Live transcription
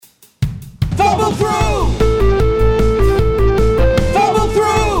Fumble through! Fumble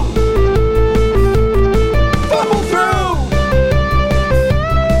through! Fumble through!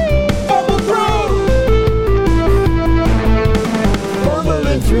 Fumble through!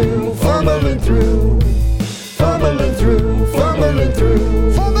 Fumbling through, fumbling through. Fumbling through, fumbling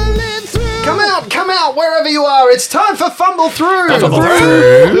through. Fumbling through! Come out, wherever you are. It's time for Fumble Through. Fumble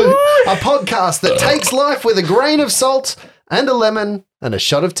Through. A podcast that takes life with a grain of salt and a lemon and a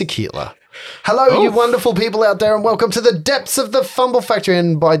shot of tequila. Hello, you wonderful people out there, and welcome to the depths of the Fumble Factory.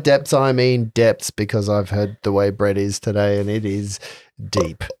 And by depths, I mean depths, because I've heard the way Brett is today, and it is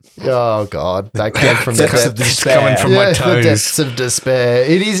deep. Oh, God. That came from the depths of despair. Coming from my toes. The depths of despair.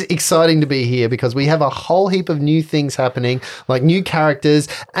 It is exciting to be here because we have a whole heap of new things happening, like new characters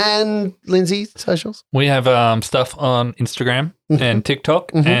and, Lindsay, socials. We have stuff on Instagram and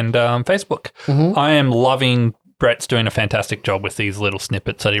TikTok and Facebook. I am loving Brett's doing a fantastic job with these little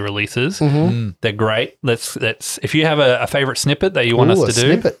snippets that he releases. They're great. Let's if you have a favorite snippet that you want us to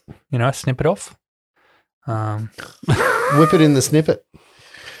do, Snippet. Snip it off. Whip it in the snippet.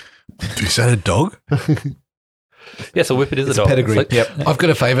 Is that a dog? Yeah, so whip it is a dog. Pedigree. Like, yep. I've got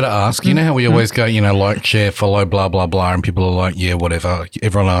a favour to ask. You know how we always go, like, share, follow, blah, blah, blah, and people are like, yeah, whatever.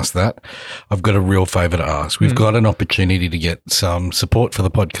 Everyone asks that. I've got a real favour to ask. We've got an opportunity to get some support for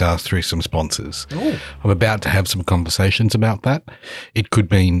the podcast through some sponsors. Ooh. I'm about to have some conversations about that. It could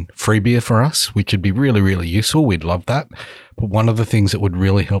mean free beer for us, which would be really, really useful. We'd love that. But one of the things that would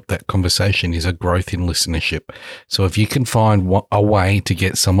really help that conversation is a growth in listenership. So if you can find a way to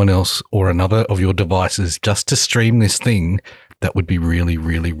get someone else or another of your devices just to stream this thing, that would be really,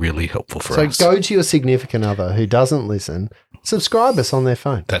 really, really helpful for us. So go to your significant other who doesn't listen, subscribe us on their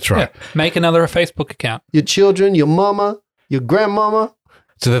phone. That's right. Yeah. Make another Facebook account. Your children, your mama, your grandmama.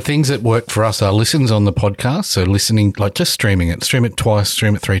 So the things that work for us are listens on the podcast. So listening, like just streaming it. Stream it twice,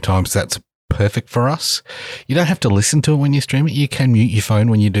 stream it 3 times. That's perfect for us. You don't have to listen to it when you stream it. You can mute your phone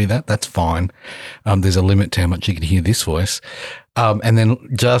when you do that. That's fine. There's a limit to how much you can hear this voice. And then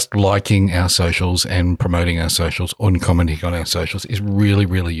just liking our socials and promoting our socials and commenting on our socials is really,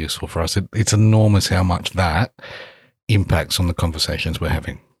 really useful for us. It's enormous how much that impacts on the conversations we're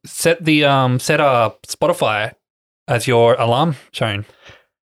having. Set our Spotify as your alarm tone.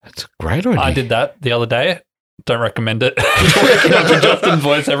 That's a great idea. I did that the other day. Don't recommend it. Waking up to Justin's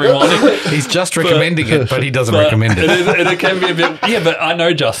voice every morning. He's just recommending it, but he doesn't recommend it. It can be a bit. Yeah, but I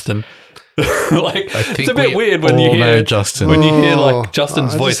know Justin. It's a bit weird when you hear Justin. When you hear like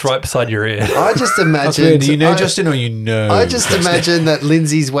Justin's voice right beside your ear. I just imagine. Do you know Justin or you know? I just imagine that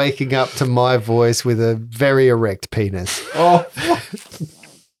Lindsay's waking up to my voice with a very erect penis. Oh.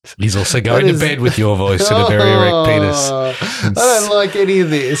 He's also going to bed with your voice and a very erect penis. I don't like any of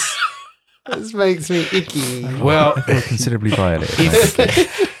this. This makes me icky. Well, considerably violated.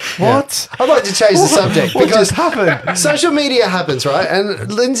 What? I'd like to change the subject What because just happened? social media happens, right?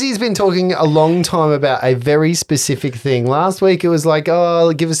 And Lindsay's been talking a long time about a very specific thing. Last week it was like,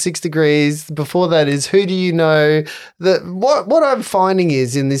 oh, give us 6 degrees. Before that is, who do you know? What I'm finding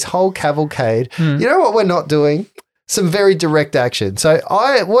is in this whole cavalcade, you know what we're not doing? Some very direct action. So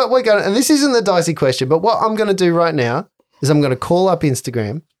what we're going to, and this isn't the dicey question, but what I'm going to do right now is I'm going to call up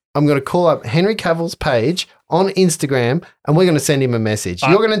Instagram. I'm going to call up Henry Cavill's page on Instagram and we're going to send him a message.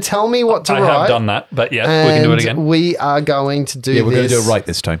 You're going to tell me what to write. I have done that, but yeah, we can do it again. We are going to do this. Yeah, we're going to do it right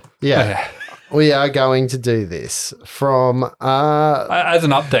this time. Yeah. We are going to do this from... As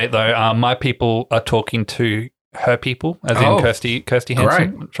an update though, my people are talking to her people, as in Kirsty Hansen,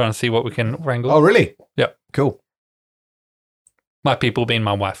 right. trying to see what we can wrangle. Oh, really? Yep. Cool. My people being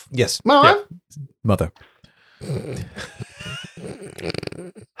my wife. Yes. My wife? Mother.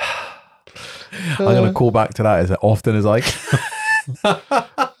 I'm going to call back to that as often as I can.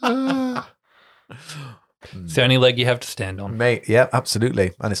 It's the only leg you have to stand on. Mate, yeah,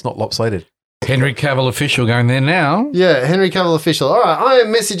 absolutely. And it's not lopsided. Henry Cavill official going there now. Yeah, Henry Cavill official. All right, I am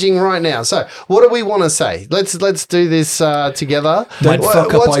messaging right now. So, what do we want to say? Let's do this together. Don't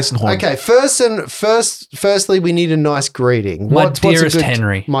fuck up Eisenhorn. Okay, firstly, we need a nice greeting. What's dearest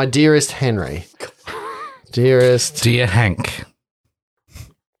Henry. My dearest Henry. Dearest. Dear Hank.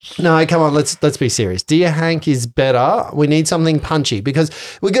 No, come on, let's be serious. Dear Hank is better. We need something punchy because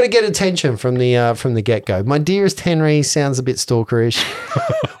we've got to get attention from the get-go. My dearest Henry sounds a bit stalkerish.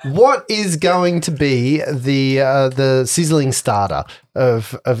 What is going to be the sizzling starter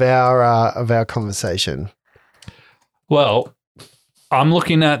of our conversation? Well, I'm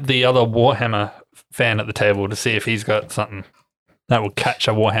looking at the other Warhammer fan at the table to see if he's got something that will catch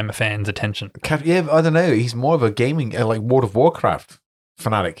a Warhammer fan's attention. Yeah, I don't know. He's more of a gaming, like World of Warcraft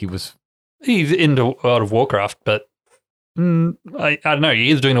fanatic. He's into World of Warcraft, but I don't know. He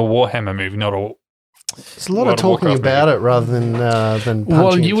is doing a Warhammer movie, not a. There's a lot World of of talking Warcraft about it rather than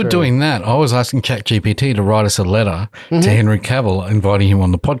Well, punching you it were through. doing that. I was asking ChatGPT to write us a letter to Henry Cavill, inviting him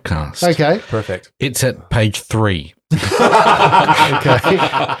on the podcast. Okay. Perfect. It's at page 3. Okay.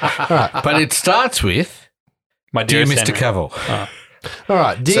 All right. But it starts with, My Dear dearest Mr. Henry. Cavill. All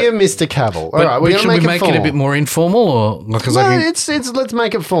right. Dear Mr. Cavill. All right. We're going should to we make it make formal. it a bit more informal? Or because No, I can, it's let's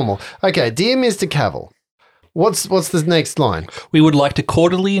make it formal. Okay. Dear Mr. Cavill. What's the next line? We would like to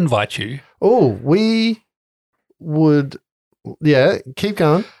cordially invite you Oh, we would. Yeah. Keep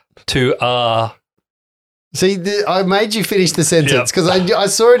going. to See, I made you finish the sentence because I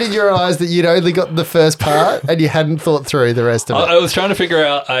saw it in your eyes that you'd only got the first part and you hadn't thought through the rest of it. I was trying to figure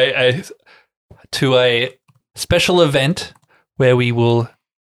out a special event where we will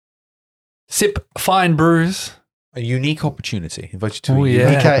sip fine brews. A unique opportunity. Invite you to Oh, a yeah.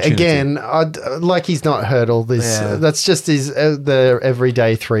 unique Okay, opportunity. again, like he's not heard all this. Yeah. That's just the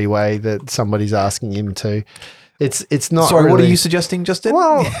everyday three-way that somebody's asking him to. It's not. Sorry, what are really- you suggesting, Justin?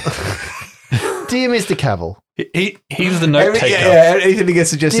 Well, dear Mr. Cavill. He's the note taker. Anything that gets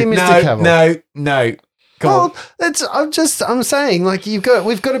suggested. Dear Mr. Cavill. No. Come on. Well, I'm saying like we've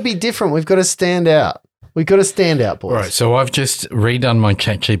got to be different. We've got to stand out. We've got to stand out, boys. right, so I've just redone my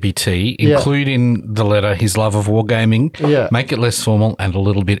ChatGPT, Yeah. include in the letter his love of wargaming, Yeah. make it less formal and a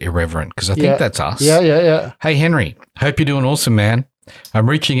little bit irreverent, because I think Yeah. that's us. Yeah. Hey, Henry, hope you're doing awesome, man. I'm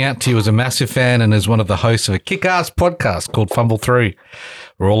reaching out to you as a massive fan and as one of the hosts of a kick-ass podcast called Fumble Through.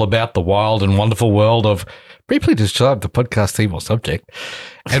 We're all about the wild and wonderful world of, briefly describe the podcast theme or subject,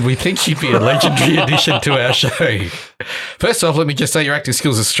 and we think you'd be a legendary addition to our show. First off, let me just say your acting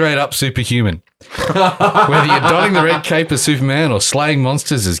skills are straight up superhuman. Whether you're donning the red cape as Superman or slaying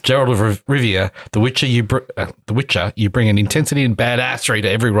monsters as Geralt of Rivia, The Witcher, you bring an intensity and badassery to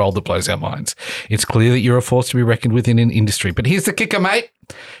every role that blows our minds. It's clear that you're a force to be reckoned with in an industry. But here's the kicker, mate.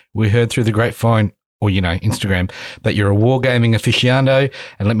 We heard through the grapevine, or, Instagram, that you're a wargaming aficionado.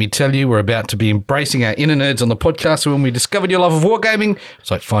 And let me tell you, we're about to be embracing our inner nerds on the podcast. So when we discovered your love of wargaming, it's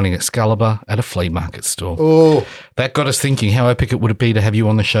like finding Excalibur at a flea market store. Oh, That got us thinking, how epic it would it be to have you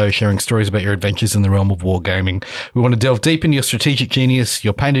on the show sharing stories about your adventures in the realm of wargaming. We want to delve deep into your strategic genius,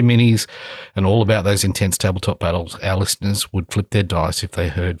 your painted minis, and all about those intense tabletop battles. Our listeners would flip their dice if they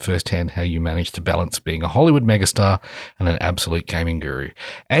heard firsthand how you managed to balance being a Hollywood megastar and an absolute gaming guru.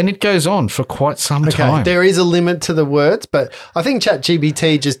 And it goes on for quite some okay. time. There is a limit to the words, but I think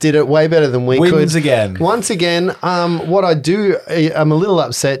ChatGPT just did it way better than we could. Wins again. Once again, what I do, I'm a little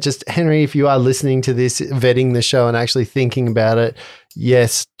upset. Just Henry, if you are listening to this, vetting the show and actually thinking about it,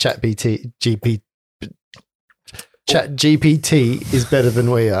 yes, ChatGPT is better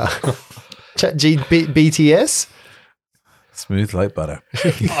than we are. BTS. Smooth like butter.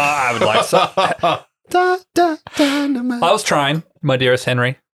 I would like so. Dynamite. I was trying, my dearest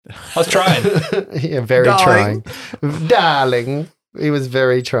Henry. I was trying. Yeah, very Darling. trying. Darling. He was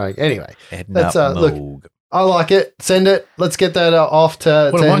very trying. Anyway, Edna That's, look, Moog. I like it. Send it. Let's get that off to.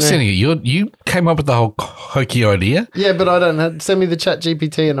 What to am I Henry. sending you? You came up with the whole hokey idea. Yeah, but I don't know. Send me the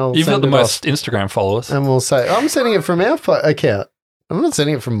ChatGPT and I'll You've got send the it most Instagram followers. off. And we'll say, I'm sending it from our account. I'm not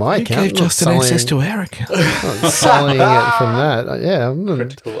sending it from my You account. gave I'm not Justin sullying- access to our account. I'm not sullying it from that. Yeah, I'm not,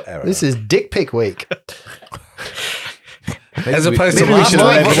 Critical error. this is dick pic week. As opposed to maybe we last should week.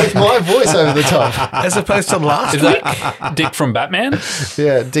 have- With my voice over the top. As opposed to last Is that Dick from Batman?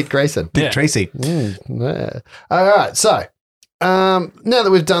 Yeah, Dick Grayson. Dick Yeah. Tracy. Yeah. All right. So now that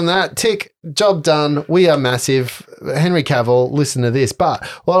we've done that, tick, job done. We are massive. Henry Cavill, listen to this. But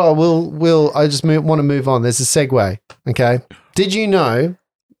what I I just want to move on. There's a segue. Okay. Did you know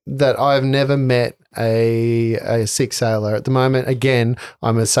that I've never met a sick sailor at the moment? Again,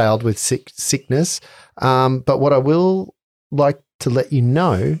 I'm assailed with sickness. But what I will like to let you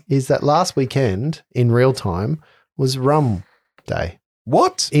know is that last weekend in real time was Rum Day.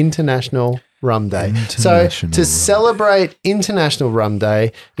 What? International Rum Day. International So to Rum. celebrate International Rum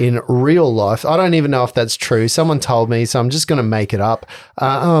Day in real life, I don't even know if that's true. Someone told me, so I'm just going to make it up.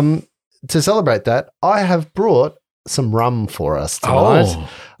 To celebrate that, I have brought some rum for us tonight. Oh,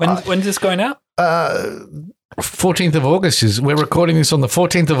 When's this going out? 14th of August is, we're recording this on the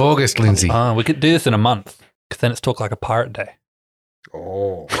 14th of August, Lindsay. We could do this in a month because then it's Talk Like a Pirate Day.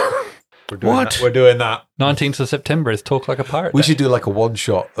 Oh. What? We're doing that. 19th of September is Talk Like a Pirate We Day. should do like a one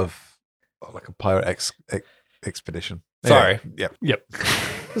shot of like a pirate expedition. Sorry. Yeah. Yep.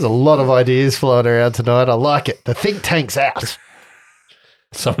 There's a lot of ideas floating around tonight. I like it. The think tank's out.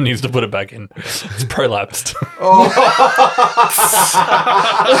 Someone needs to put it back in. It's prolapsed.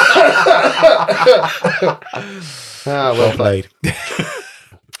 Well played.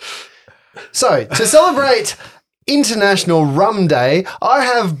 So, to celebrate International Rum Day, I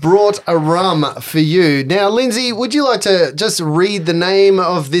have brought a rum for you. Now, Lindsay, would you like to just read the name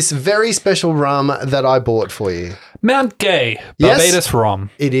of this very special rum that I bought for you? Mount Gay, Yes. Barbados rum.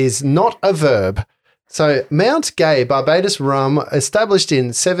 It is not a verb. So, Mount Gay Barbados rum, established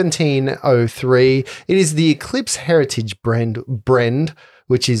in 1703. It is the Eclipse Heritage brand,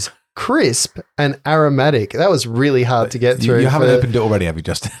 which is crisp and aromatic. That was really hard to get through. You haven't opened it already, have you,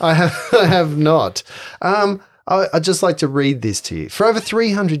 Justin? I have not. I'd just like to read this to you. For over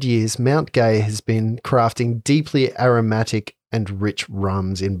 300 years, Mount Gay has been crafting deeply aromatic and rich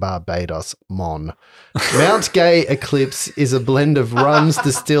rums in Barbados, Mon. Mount Gay Eclipse is a blend of rums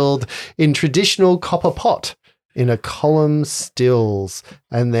distilled in traditional copper pot in a column stills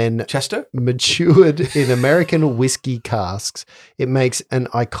and then Chester? matured in American whiskey casks. It makes an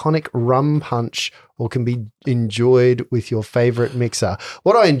iconic rum punch or can be enjoyed with your favorite mixer.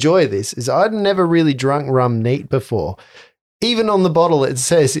 What I enjoy this is I'd never really drunk rum neat before. Even on the bottle, it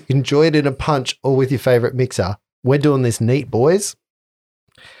says enjoy it in a punch or with your favorite mixer. We're doing this neat, boys.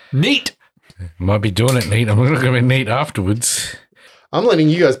 Neat. Might be doing it neat. I'm not going to be neat afterwards. I'm letting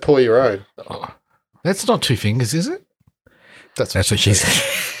you guys pour your own. That's not 2 fingers, is it? That's That's what she said.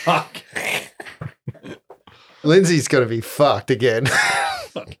 Fuck. Lindsay's going to be fucked again.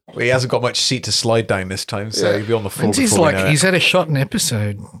 Well, he hasn't got much seat to slide down this time, so he'll be on the floor. Lindsay's before we like, know he's had a shot an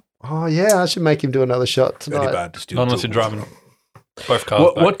episode. Oh, yeah, I should make him do another shot it. tonight. Really bad. Just do Not unless two. you're driving both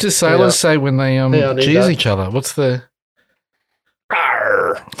cars. back. What do sailors say when they Yeah, I need cheers that. each other? What's the...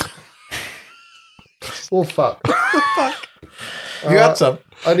 Oh, fuck. You had some.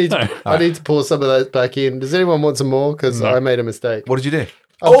 I need No. I need to pour some of those back in. Does anyone want some more? Because I made a mistake. What did you do?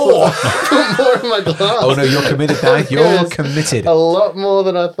 I put more in my glass. Oh, no, you're committed, Dan. You're Yes. committed. A lot more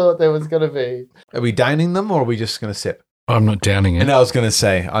than I thought there was going to be. Are we downing them or are we just going to sip? I'm not downing it. And I was going to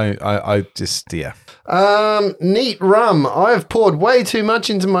say, I just, yeah. Neat rum. I've poured way too much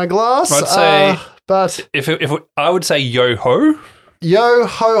into my glass. I'd say- but I would say yo ho. yo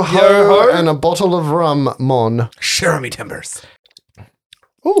ho ho, Yo ho. and a bottle of rum, mon. Share me timbers.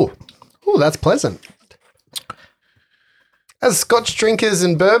 Ooh, that's pleasant. As Scotch drinkers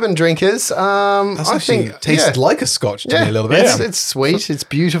and bourbon drinkers, That's I actually think tastes yeah, like a Scotch to me a little bit. It's sweet. It's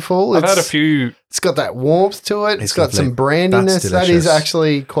beautiful. I've It's, had a few. It's got that warmth to it. It's got lovely. some brandiness. That's That is delicious.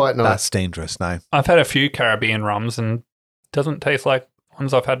 actually quite nice. That's dangerous now. I've had a few Caribbean rums and doesn't taste like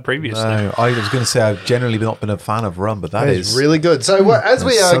ones I've had previously. No, I was going to say I've generally not been a fan of rum, but that is really good. So as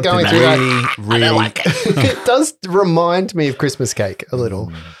we are going through that, really, it does remind me of Christmas cake a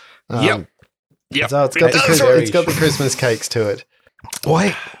little. Yep. So it's got, Very it's got the Christmas cakes to it.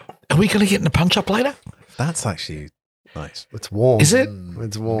 Wait, are we going to get in the punch up later? that's actually nice. It's warm. Is it?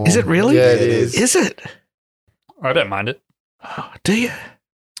 It's warm. Is it really? Yeah, it is. Is it? I don't mind it. Do you?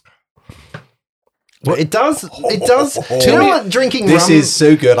 It does. It does. Oh. Do you know what? Drinking This rum, is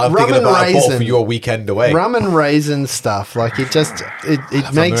so good. I'm rum thinking and about a bottle for raisin. your weekend away. rum and raisin stuff. Like it just it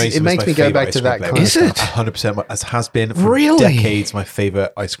Rum makes and raisin it was makes my me go favourite back ice to cream that flavour. kind Is of it? stuff. 100% as has been for Really? decades. My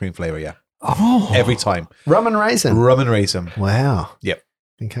favorite ice cream flavor. Yeah, Oh. every time Rum and raisin. rum and raisin. Wow. Yep.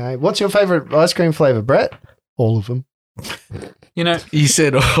 Okay. What's your favorite ice cream flavor, Brett? All of them. You know, You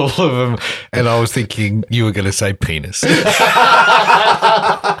said all of them, and I was thinking you were going to say penis.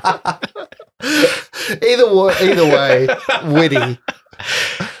 Either way, witty.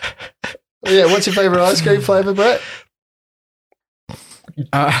 Yeah. What's your favorite ice cream flavor, Brett?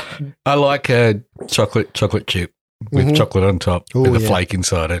 I like a chocolate chip with Mhm. chocolate on top Ooh, with a yeah. flake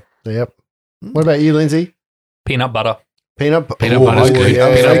inside it. Yep. What about you, Lindsay? peanut butter. Peanut Peanut Ooh, butter's oh, good. yeah,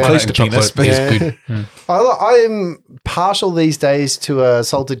 I'm yeah, very yeah. close to and chocolate penis, but is yeah. good. I'm partial these days to a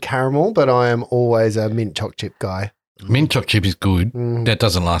salted caramel, but I am always a mint choc chip guy. Mint choc chip is good. Mm. That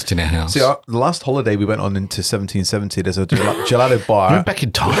doesn't last in our house. See, the last holiday we went on into 1770. There's a gelato I bar. went back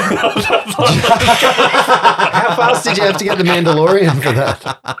in time. How fast did you have to get the Mandalorian for that?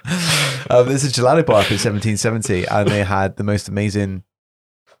 There's a gelato bar up in 1770, and they had the most amazing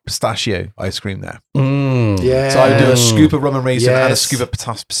pistachio ice cream there. Mm. Yeah. So I would do a scoop of rum and raisin and a Yes. scoop of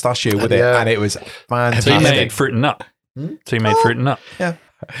pistachio with it, Yeah. and it was So you fantastic. made fruit and nut. So you made fruit and nut.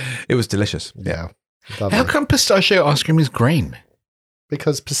 It was delicious. Yeah. How Lovely. come pistachio ice cream is green?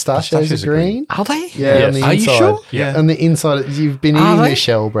 Because pistachios Pistachios are are green? Are they? Yeah, on the Are you inside. sure? Yeah. On the inside, you've been Are eating they? the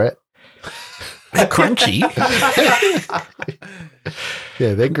shell, Brett. They're crunchy.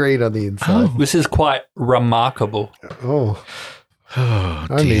 Yeah, they're green on the inside. This is quite remarkable. Oh, Oh,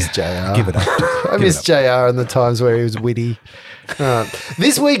 I dear. miss JR. Give it up. I miss JR in the times where he was witty.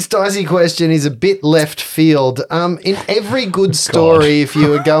 This week's dicey question is a bit left field. In every good story, if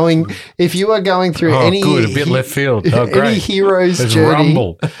you are going through Oh, any good. A bit left field. Oh, any great. hero's There's journey,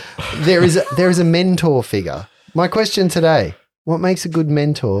 rumble. there is a mentor figure. My question today, what makes a good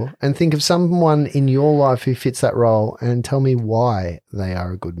mentor? And think of someone in your life who fits that role and tell me why they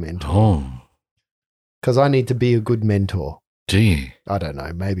are a good mentor. Oh, Because I need to be a good mentor. gee. I don't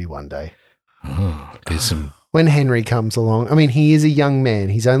know, maybe one day. Oh, there's some. When Henry comes along, I mean, he is a young man.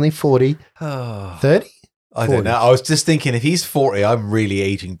 He's only 40, Oh, 30? I 40. don't know. I was just thinking if he's 40, I'm really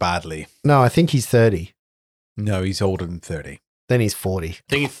aging badly. No, I think he's 30. No, he's older than 30. Then he's 40. I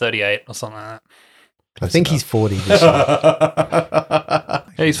think he's 38 or something like I think he's 40 this year. that.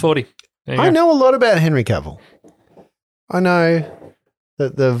 Yeah, he's 40. There you I go. know a lot about Henry Cavill. I know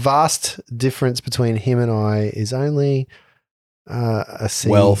that the vast difference between him and I is only a C.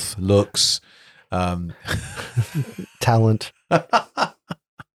 Wealth, looks, Talent. An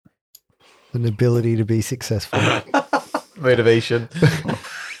ability to be successful. motivation.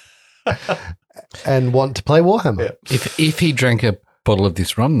 And want to play Warhammer. Yeah. If he drank a bottle of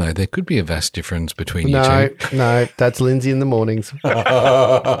this rum, though, there could be a vast difference between you No, two. no, that's Lindsay in the mornings.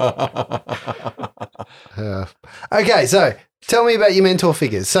 Okay, so tell me about your mentor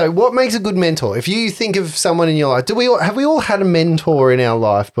figures. So, what makes a good mentor? If you think of someone in your life, have we all had a mentor in our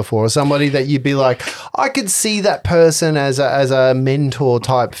life before, or somebody that you'd be like, I could see that person as a mentor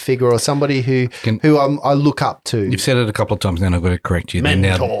type figure, or somebody who I look up to. You've said it a couple of times now, and I've got to correct you. They're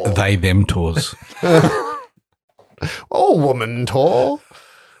now Mentor. they, them tours. Oh, woman tour.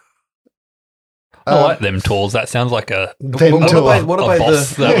 I like them tools. That sounds like a Them What tour. about, what a about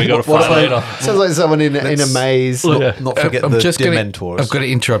boss the that we got to what fight about- later. Sounds like someone in a maze. not forget I'm the just gonna- Dementors. I've got to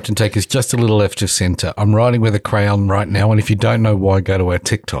interrupt and take us just a little left of centre. I'm writing with a crayon right now, and if you don't know why, go to our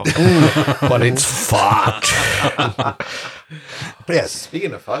TikTok. But it's fucked. Yes.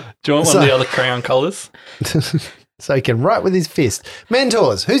 Speaking of fun, Do you want one of the other crayon colours? So he can write with his fist.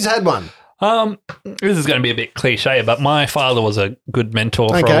 Mentors. Who's had one? This is going to be a bit cliche, but my father was a good mentor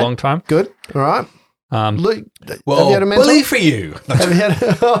for Okay. a long time. Good. All right. Luke, have well, you had a mentor? bully for you. Have you had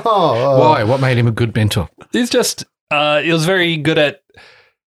Why? What made him a good mentor? He's just, he was very good at,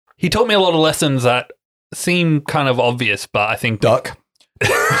 he taught me a lot of lessons that seem kind of obvious, but I think Duck.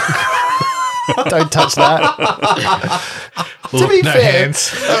 Don't touch that. To be no fair, hands.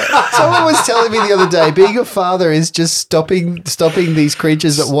 someone was telling me the other day, being a father is just stopping these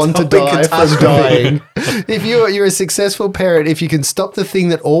creatures that want to Stopping die from catastrophe. dying. If you're a successful parent, if you can stop the thing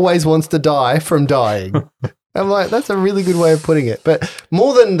that always wants to die from dying. I'm like, that's a really good way of putting it. But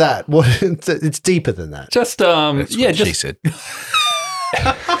more than that, it's deeper than that. just, That's yeah, what she just, said.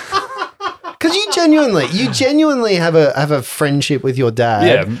 Because you genuinely have a friendship with your dad.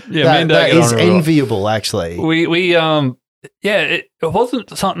 Yeah, me and Dad that get is on real well. enviable, actually. it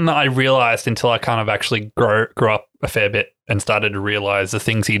wasn't something that I realized until I kind of actually grew up a fair bit and started to realize the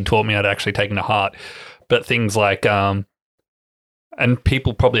things he'd taught me I'd actually taken to heart. But things like, and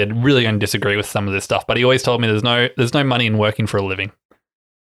people probably really going to disagree with some of this stuff, but he always told me there's no money in working for a living,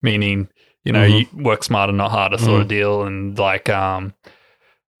 meaning, you work smarter, not harder sort of deal. And like, one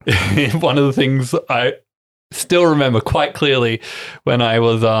of the things I still remember quite clearly when I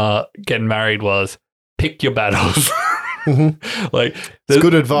was getting married was pick your battles. Like, It's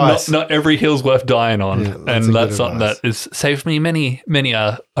good advice. Not every hill's worth dying on, Yeah, that's a and good that's something advice. that has saved me many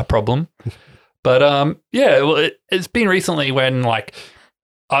a problem. But well, it's been recently when like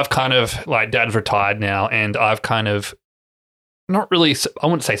I've kind of like Dad's retired now, and I've kind of not really. I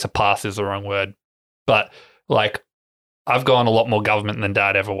wouldn't say surpassed is the wrong word, but like I've gone a lot more government than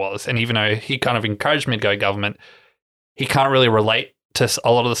Dad ever was, and even though he kind of encouraged me to go government, he can't really relate to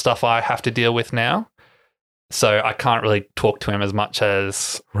a lot of the stuff I have to deal with now. So I can't really talk to him as much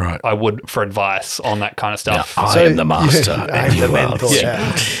as Right. I would for advice on that kind of stuff. I am the master. I and am the you are mentor. the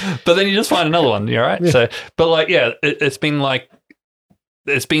Yeah. servant. But then you just find another one, you're right. Yeah. So, but like, yeah, it's been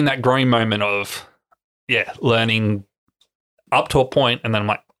that growing moment of, learning up to a point, and then I'm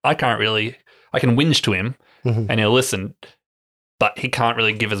like, I can whinge to him Mhm. and he'll listen, but he can't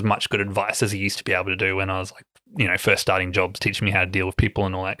really give as much good advice as he used to be able to do when I was like, first starting jobs, teaching me how to deal with people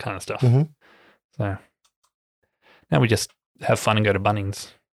and all that kind of stuff. Mhm. So now we just have fun and go to Bunnings.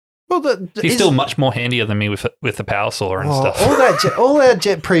 Well, He's still much more handier than me with the power saw and stuff. all our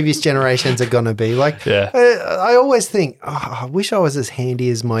previous generations are going to be like. Yeah. I always think, I wish I was as handy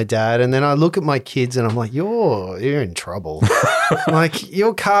as my dad, and then I look at my kids and I'm like, you're in trouble. Like,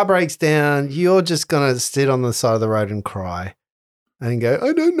 your car breaks down, you're just going to sit on the side of the road and cry and go,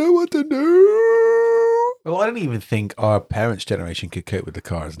 I don't know what to do. Well, I don't even think our parents' generation could cope with the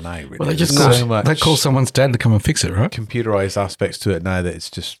cars now. Really. Well, they just There's call, so much they call someone's dad to come and fix it, right? computerized aspects to it now that it's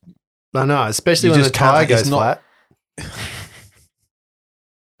just I know, especially You when the just can't- tire it's goes not-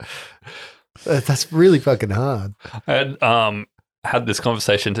 flat. That's really fucking hard. I had this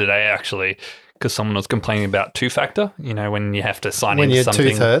conversation today actually, because someone was complaining about two-factor. You know, when you have to sign When into your something.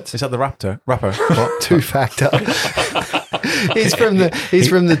 tooth hurts. Is that the rapper? What? Two-factor. He's from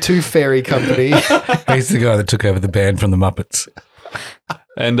the Tooth Fairy Company. He's the guy that took over the band from the Muppets.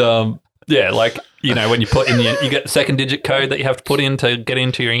 And like, you know, when you put in you get the second digit code that you have to put in to get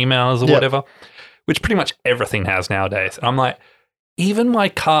into your emails or Yep. whatever, which pretty much everything has nowadays. And I'm like, even my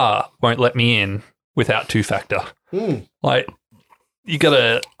car won't let me in without two-factor. Like, you got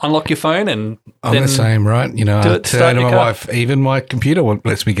to unlock your phone and I'm then the same, right? You know, do I it to say start to your my car. wife, even my computer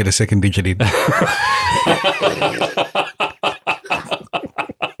lets me get a second digit in.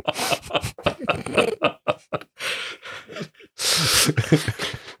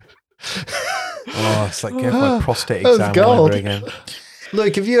 Oh, it's like getting my prostate That was exam gold. all over again.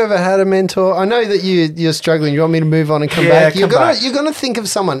 Luke, have you ever had a mentor? I know that you're struggling. You want me to move on and come Yeah, back? You're come back. gonna think of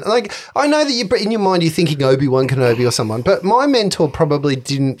someone. Like, I know that in your mind you're thinking Obi-Wan Kenobi or someone, but my mentor probably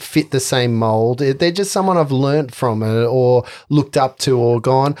didn't fit the same mold. They're just someone I've learnt from or looked up to or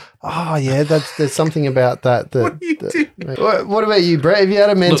gone, oh yeah, there's something about that. What about you, Brett? Have you had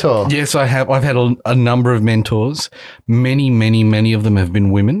a mentor? Yes, I have. I've had a number of mentors. Many of them have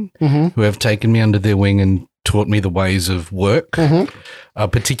been women who have taken me under their wing and taught me the ways of work,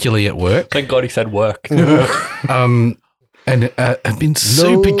 particularly at work. thank God he said work. And have been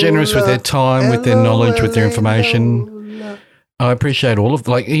super generous with their time, with their knowledge, with their information. I appreciate all of,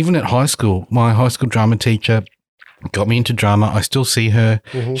 like, even at high school, my high school drama teacher got me into drama. I still see her.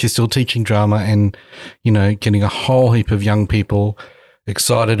 She's still teaching drama and, you know, getting a whole heap of young people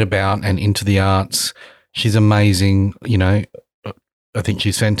excited about and into the arts. She's amazing. You know, I think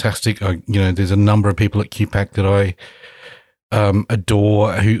she's fantastic. There's a number of people at QPAC that I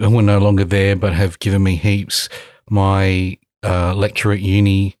adore who are no longer there but have given me heaps. My lecturer at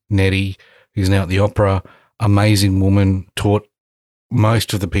uni, Nettie, who's now at the opera, amazing woman, taught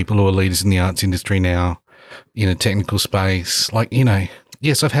most of the people who are leaders in the arts industry now in a technical space. Like, you know,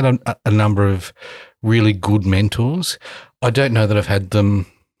 yes, I've had a number of really good mentors. I don't know that I've had them.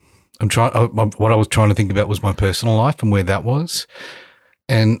 What I was trying to think about was my personal life and where that was.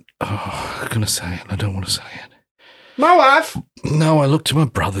 And I'm going to say it. I don't want to say it. My wife. No, I look to my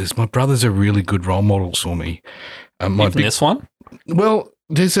brothers. My brothers are really good role models for me. This one? Well,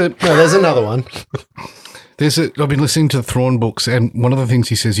 there's another one. I've been listening to the Thrawn books, and one of the things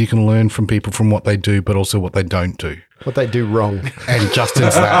he says, you can learn from people from what they do, but also what they don't do. What they do wrong. And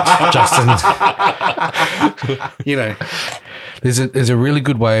Justin's that. You know, there's a really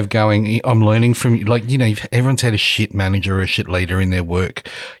good way of going. I'm learning from, like, you know, if everyone's had a shit manager or a shit leader in their work.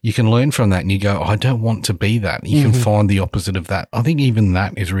 You can learn from that and you go, I don't want to be that. You can find the opposite of that. I think even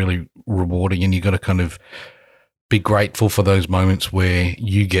that is really rewarding, and you got to kind of be grateful for those moments where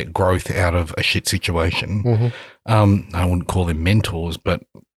you get growth out of a shit situation. I wouldn't call them mentors, but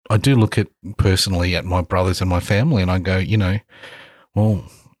I do look at personally at my brothers and my family and I go, you know, well,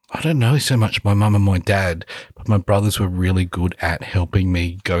 I don't know so much my mum and my dad, but my brothers were really good at helping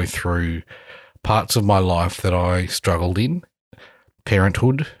me go through parts of my life that I struggled in,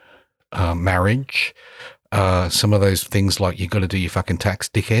 parenthood, marriage, some of those things like you got to do your fucking tax,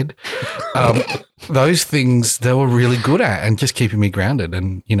 dickhead. Those things they were really good at and just keeping me grounded.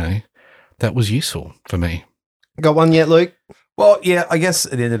 And, you know, that was useful for me. Got one yet, Luke? Well, yeah, I guess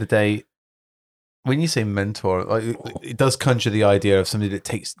at the end of the day, when you say mentor, like, it does conjure the idea of somebody that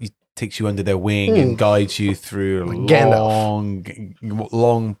takes you under their wing and guides you through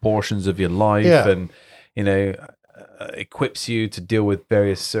long portions of your life and, you know, equips you to deal with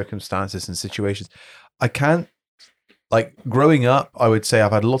various circumstances and situations. I can't, like, growing up, I would say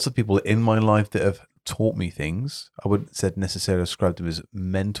I've had lots of people in my life that have taught me things. I wouldn't say necessarily describe them as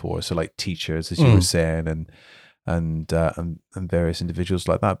mentors, so like teachers, as you were saying, and various individuals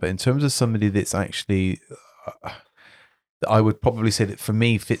like that. But in terms of somebody that's actually, I would probably say that for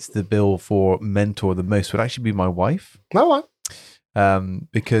me fits the bill for mentor the most would actually be my wife. My one.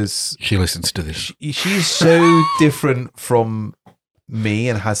 Because she listens to this. She's so different from me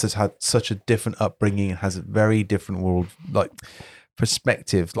and has had such a different upbringing and has a very different world, like,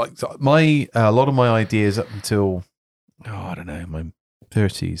 perspective. Like, a lot of my ideas up until, I don't know, my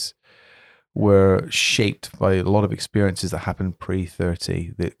 30s were shaped by a lot of experiences that happened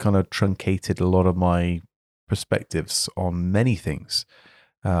pre-30 that kind of truncated a lot of my perspectives on many things.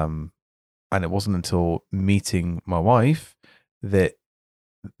 And it wasn't until meeting my wife that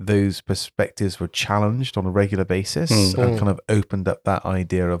those perspectives were challenged on a regular basis and kind of opened up that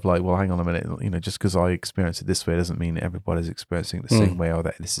idea of, like, well, hang on a minute, you know, just because I experience it this way doesn't mean everybody's experiencing it the same way, or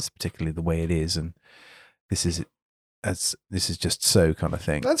that this is particularly the way it is, and this is just so kind of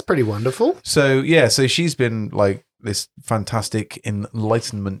thing. That's pretty wonderful. So yeah, so she's been like this fantastic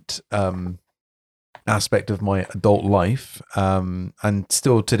enlightenment aspect of my adult life, and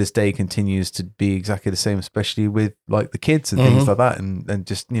still to this day continues to be exactly the same, especially with like the kids and things like that, and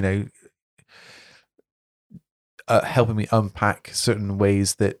just helping me unpack certain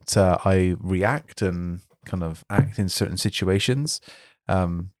ways that I react and kind of act in certain situations.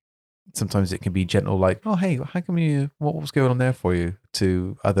 Sometimes it can be gentle, like, oh, hey, how come what was going on there for you,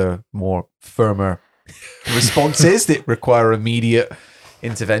 to other more firmer responses that require immediate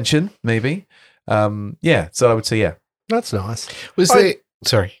intervention, maybe. So I would say, yeah. That's nice.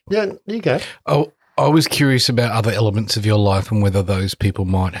 Sorry. Yeah, you go. Oh, I was curious about other elements of your life and whether those people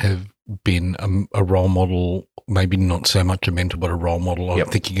might have been a role model, maybe not so much a mentor, but a role model. I'm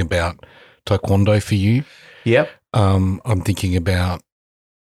thinking about Taekwondo for you. Yep. I'm thinking about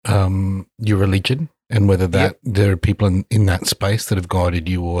your religion and whether there are people in that space that have guided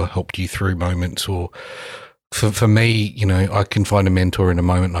you or helped you through moments. Or for me, I can find a mentor in a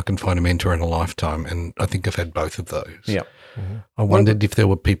moment and I can find a mentor in a lifetime, and I think I've had both of those. Yeah. I wondered if there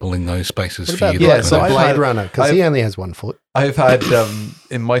were people in those spaces for you. Blade Runner, because he only has one foot. I've had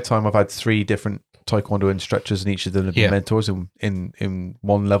in my time, I've had 3 different Taekwondo instructors, and each of them have been mentors in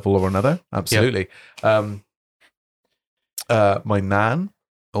one level or another. Absolutely. My nan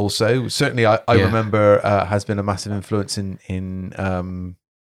also, certainly, I remember has been a massive influence in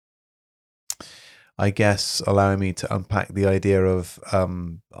I guess allowing me to unpack the idea of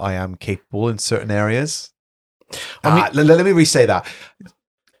I am capable in certain areas. Let me re-say that.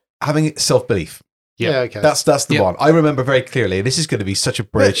 Having self-belief. Yeah, okay. That's the one. I remember very clearly. This is going to be such a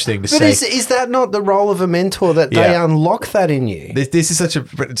British thing to say. But is that not the role of a mentor, that they unlock that in you? This is such a...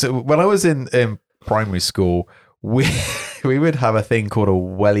 So when I was in primary school, we would have a thing called a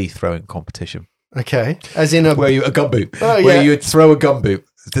welly throwing competition. Okay. As in a gumboot. Oh, where you would throw a gumboot.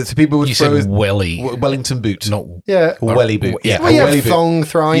 So people would throw said welly. Wellington boot. Not welly boot. Yeah. Well, you have thong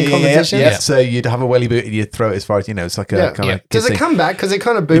throwing competition. Yeah. So you'd have a welly boot and you'd throw it as far as, it's like a kind of... Does it come back? Because it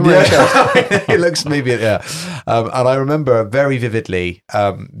kind of boomerangs. It looks maybe, and I remember very vividly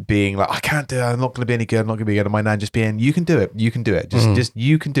being like, I can't do it. I'm not going to be any good. I'm not going to be good. And my nan just being, you can do it. You can do it. Just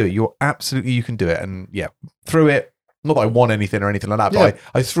you can do it. You can do it. And threw it. Not that I won anything or anything like that, but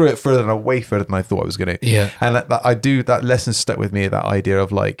I threw it way further than I thought I was going to. Yeah. And that lesson stuck with me, that idea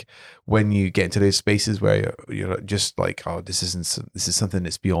of like, when you get into those spaces where you're just like, oh, this is something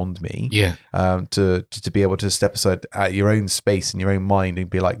that's beyond me. Yeah. To be able to step aside at your own space and your own mind and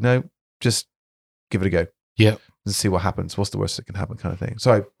be like, no, just give it a go. Yeah. And see what happens. What's the worst that can happen, kind of thing.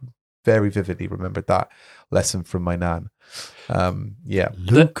 So I very vividly remembered that lesson from my nan.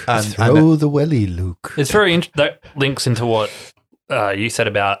 Luke, throw the welly, Luke. It's very that links into what you said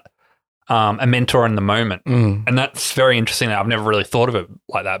about a mentor in the moment, and that's very interesting. I've never really thought of it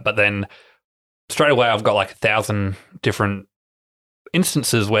like that, but then straight away I've got like 1,000 different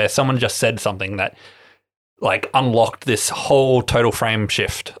instances where someone just said something that like unlocked this whole total frame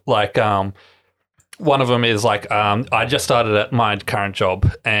shift. Like one of them is like I just started at my current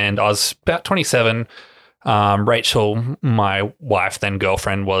job and I was about 27. Rachel, my wife, then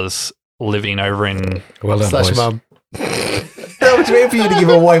girlfriend, was living over in... Well done, boys. Mum. I was waiting for you to give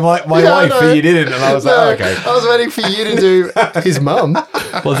away my wife, but you didn't. And I was like, okay. I was waiting for you to do his mum.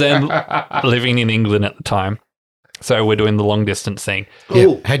 Was then living in England at the time. So we're doing the long distance thing.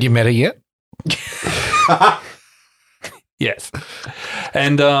 Yeah. Had you met her yet? Yes.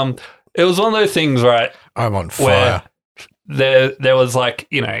 And it was one of those things, right? I'm on fire. Where there was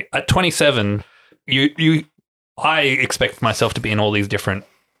like, at 27... I expect myself to be in all these different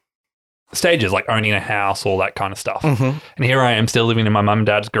stages, like owning a house, all that kind of stuff. Mm-hmm. And here I am still living in my mum and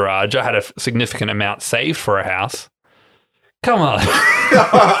dad's garage. I had a significant amount saved for a house. Come on.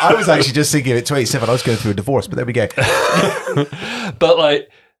 I was actually just thinking at 27, I was going through a divorce, but there we go. But like,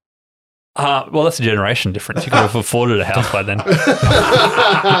 well, that's a generation difference. You could have afforded a house by then.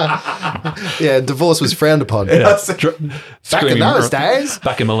 Yeah, divorce was frowned upon. Back in those days.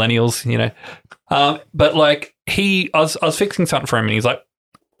 Back in millennials, But like I was fixing something for him and he's like,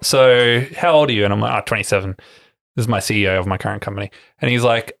 so how old are you? And I'm like, 27. This is my CEO of my current company. And he's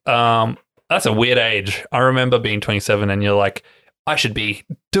like, that's a weird age. I remember being 27 and you're like, I should be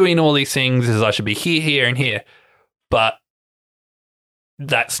doing all these things. I should be here, and here. But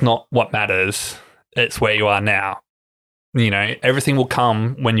that's not what matters. It's where you are now. Everything will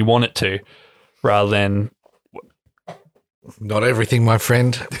come when you want it to, rather than... Not everything, my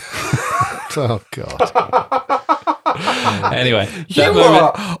friend. Oh, God. Anyway. You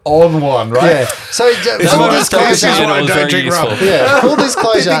are on one, right? Yeah. So, full disclosure. Don't drink rum. Yeah, full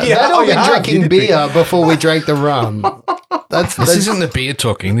disclosure. They'd all been drinking beer before we drank the rum. That's This isn't the beer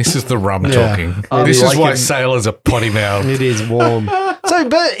talking. This is the rum Yeah. talking. I'm This is liking- why sailors are potty mouthed. It is warm. So,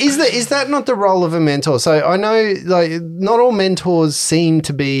 but is that not the role of a mentor? So I know, like, not all mentors seem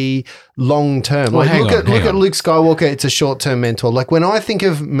to be long term. Well, Like, hang look on. at Luke Skywalker. It's a short term mentor. Like, when I think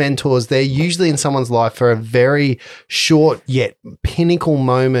of mentors, they're usually in someone's life for a very short yet pinnacle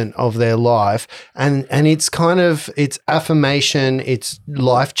moment of their life, and it's kind of it's affirmation. It's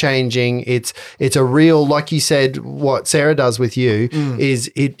life changing. It's a real, like you said, what Sarah does with you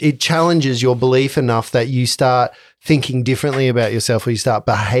is it challenges your belief enough that you start thinking differently about yourself, or you start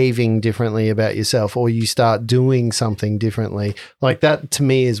behaving differently about yourself, or you start doing something differently. Like, that to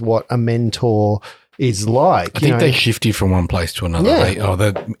me is what a mentor is like. I think they shift you from one place to another. Yeah.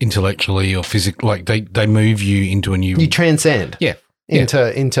 They're intellectually or physically, like they move you into a new. you transcend. Yeah.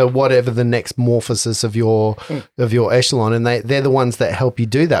 Into whatever the next morphosis of your echelon, and they're the ones that help you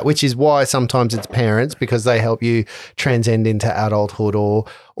do that, which is why sometimes it's parents, because they help you transcend into adulthood,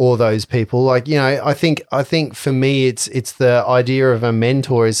 or those people. Like, you know, I think for me it's the idea of a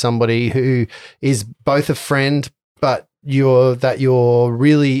mentor is somebody who is both a friend, but you're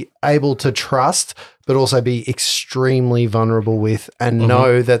really able to trust, but also be extremely vulnerable with, and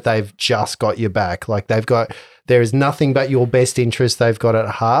know that they've just got your back. Like, there is nothing but your best interest they've got at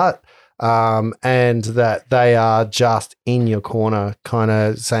heart, and that they are just in your corner, kind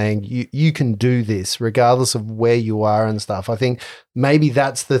of saying you can do this regardless of where you are and stuff. I think maybe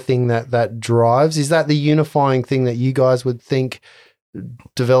that's the thing that drives. Is that the unifying thing that you guys would think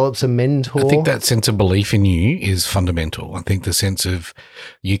develops a mentor? I think that sense of belief in you is fundamental. I think the sense of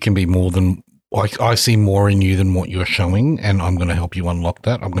you can be more than. I see more in you than what you're showing, and I'm going to help you unlock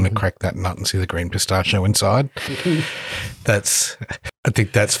that. I'm going to crack that nut and see the green pistachio inside. I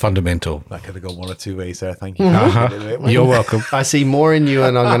think that's fundamental. That could have gone one or two ways there. Thank you. You're welcome. I see more in you,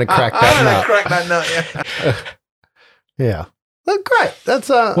 and I'm going to crack that nut. Crack that nut, yeah. Yeah. Look, great. That's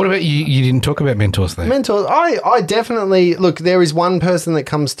What about you? You didn't talk about mentors there. mentors. I definitely look. There is one person that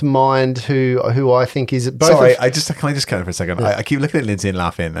comes to mind who I think is both. Sorry, can I just cut it for a second? I keep looking at Lindsay and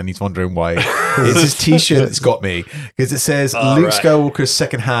laughing, and he's wondering why. It's his T-shirt that's got me, because it says Luke Skywalker's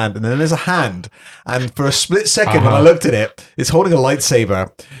second hand, and then there's a hand. And for a split second, when I looked at it, it's holding a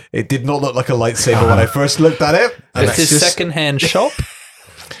lightsaber. It did not look like a lightsaber when I first looked at it. And It's his second-hand shop.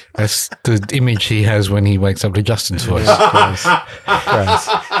 That's the image he has when he wakes up to Justin's voice. Gross.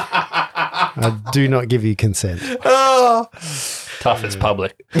 I do not give you consent. Oh, Tough as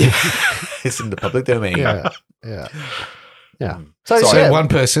public. it's in the public domain. Yeah. So, So yeah, one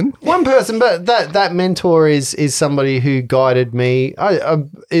person. one person, but that mentor is somebody who guided me.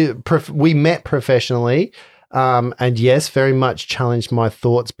 We met professionally, and yes, very much challenged my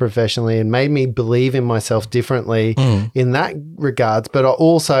thoughts professionally and made me believe in myself differently in that regards. But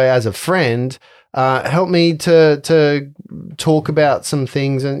also as a friend, helped me to talk about some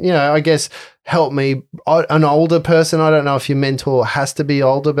things, and I guess help me. An older person, I don't know if your mentor has to be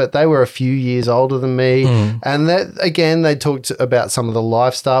older, but they were a few years older than me, and that again, they talked about some of the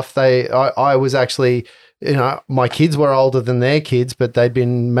life stuff. I was actually. My kids were older than their kids, but they'd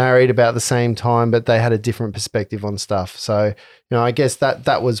been married about the same time, but they had a different perspective on stuff. So, I guess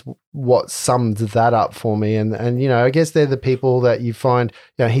that was what summed that up for me. And I guess they're the people that you find,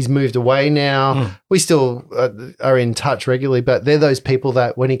 he's moved away now. We still are in touch regularly, but they're those people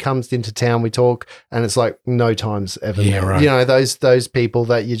that when he comes into town, we talk and it's like no time's ever. Yeah, met. right. Those people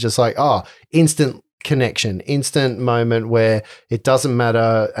that you're just like, instant connection, instant moment where it doesn't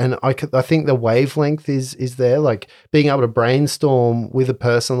matter. And I think the wavelength is there, like being able to brainstorm with a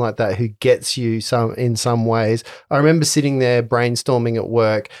person like that who gets you in some ways. I remember sitting there brainstorming at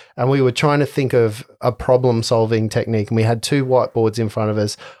work, and we were trying to think of a problem solving technique, and we had two whiteboards in front of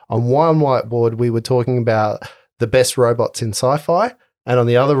us. On one whiteboard we were talking about the best robots in sci-fi, and on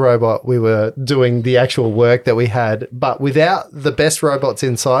the other robot, we were doing the actual work that we had. But without the best robots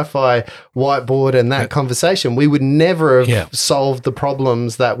in sci-fi whiteboard and that conversation, we would never have solved the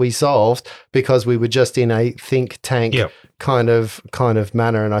problems that we solved, because we were just in a think tank kind of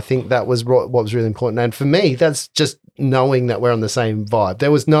manner. And I think that was what was really important. And for me, that's just knowing that we're on the same vibe.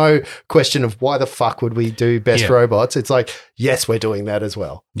 There was no question of why the fuck would we do best robots. It's like, yes, we're doing that as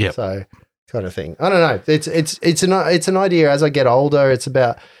well. Yeah. So kind of thing. I don't know. It's an idea. As I get older, it's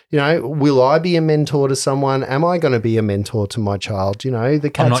about, will I be a mentor to someone? Am I going to be a mentor to my child?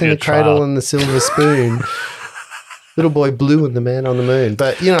 The cat's in the cradle and the silver spoon. Little boy blue and the man on the moon.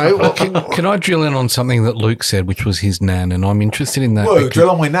 But, Can I drill in on something that Luke said, which was his nan? And I'm interested in that. Whoa, drill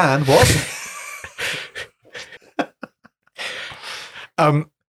on my nan. What?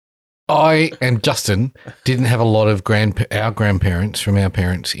 I and Justin didn't have a lot of our grandparents from our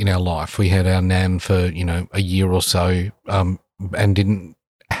parents in our life. We had our nan for, a year or so, and didn't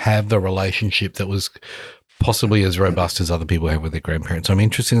have the relationship that was possibly as robust as other people have with their grandparents. I'm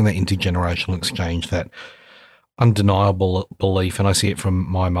interested in that intergenerational exchange, that undeniable belief, and I see it from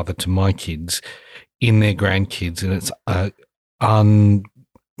my mother to my kids in their grandkids, and it's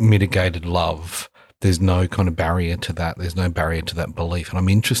unmitigated love. There's no kind of barrier to that. There's no barrier to that belief. And I'm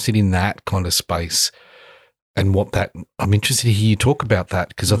interested in that kind of space and I'm interested to hear you talk about that,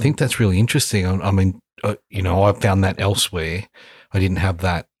 because I think that's really interesting. I found that elsewhere. I didn't have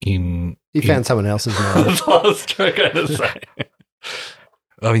that in. You found someone else's knowledge. That's what I was going to say.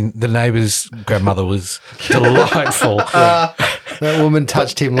 I mean, the neighbour's grandmother was delightful. That woman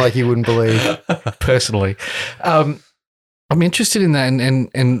touched him like you wouldn't believe. Personally. I'm interested in that.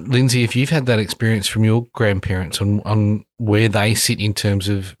 And Lindsay, if you've had that experience from your grandparents on where they sit in terms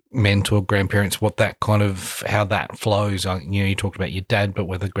of mentor grandparents, how that flows. You talked about your dad, but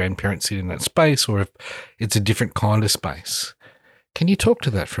whether grandparents sit in that space or if it's a different kind of space. Can you talk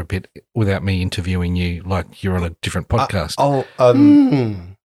to that for a bit without me interviewing you like you're on a different podcast?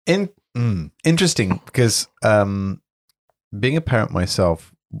 Interesting, because being a parent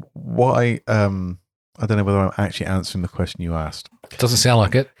myself, I don't know whether I'm actually answering the question you asked. Doesn't sound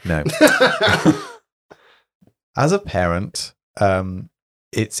like it. No. As a parent,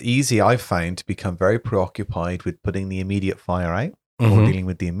 it's easy, I find, to become very preoccupied with putting the immediate fire out or dealing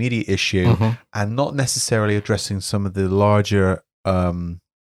with the immediate issue and not necessarily addressing some of the larger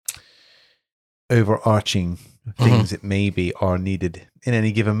overarching things that maybe are needed in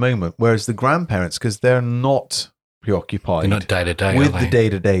any given moment. Whereas the grandparents, because they're not preoccupied. They're not day-to-day with the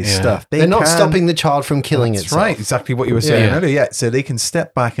day-to-day stuff. They're not stopping the child from killing itself. That's right, exactly what you were saying earlier. Yeah, so they can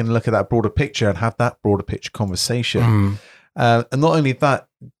step back and look at that broader picture and have that broader picture conversation. And not only that,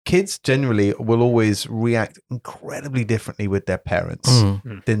 kids generally will always react incredibly differently with their parents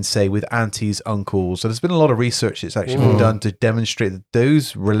than, say, with aunties, uncles. So there's been a lot of research that's actually been done to demonstrate that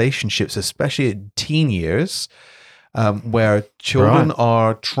those relationships, especially at teen years, where children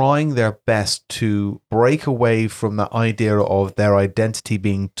are trying their best to break away from the idea of their identity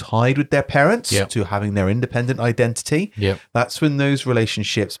being tied with their parents to having their independent identity. That's when those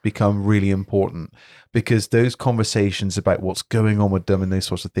relationships become really important, because those conversations about what's going on with them and those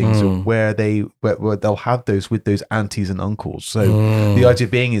sorts of things are where they'll have those with those aunties and uncles. So the idea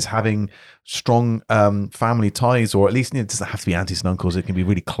being is having strong family ties, or at least it doesn't have to be aunties and uncles. It can be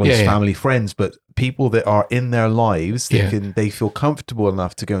really close family friends, but people that are in their lives that they feel comfortable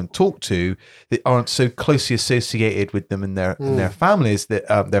enough to go and talk to, that aren't so closely associated with them and their families, that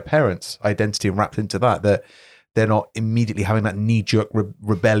their parents' identity wrapped into that they're not immediately having that knee-jerk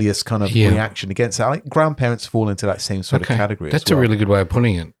rebellious kind of reaction against that. Like grandparents fall into that same sort of category. That's a really good way of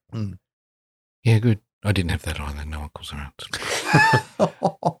putting it. Yeah, good. I didn't have that either. No uncles around.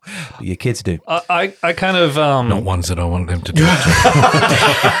 Your kids do. I kind of not ones that I want them to do.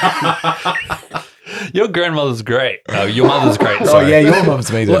 Your grandmother's great. No, your mother's great. Oh yeah, your mum's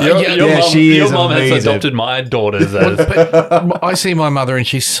amazing. Your mum has adopted my daughters. But I see my mother, and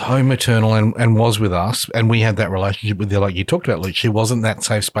she's so maternal, and was with us, and we had that relationship with her, like you talked about, Luke. She wasn't that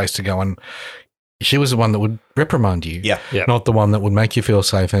safe space to go, and she was the one that would reprimand you, not the one that would make you feel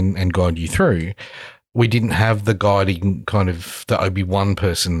safe and guide you through. We didn't have the guiding kind of the Obi-Wan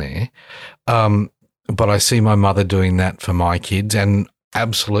person there, but I see my mother doing that for my kids, and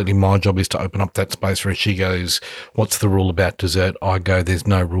absolutely my job is to open up that space where she goes, what's the rule about dessert? I go, there's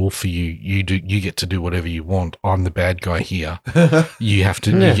no rule for you. You get to do whatever you want. I'm the bad guy here. You have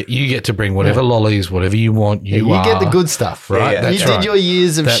to, you get to bring whatever lollies, whatever you want. You get the good stuff, right? You did your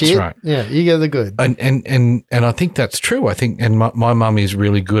years of shit. Right. Yeah, you get the good. And I think that's true. I think, and my mum is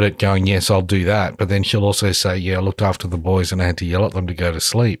really good at going, yes, I'll do that. But then she'll also say, yeah, I looked after the boys and I had to yell at them to go to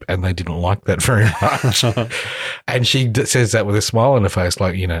sleep. And they didn't like that very much. And she says that with a smile on her face.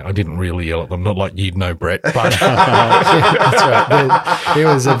 Like, I didn't really yell at them, not like you'd know, Brett. But that's right. It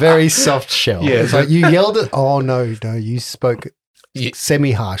was a very soft shell. Yeah, it's like you yelled at. Oh no, you spoke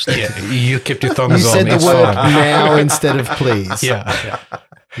semi-harshly. Yeah, you kept your thumbs on. You said the word now instead of please. Yeah.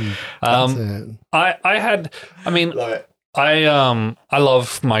 I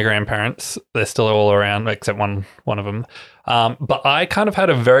love my grandparents. They're still all around, except one of them. But I kind of had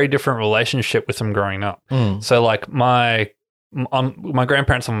a very different relationship with them growing up. So like my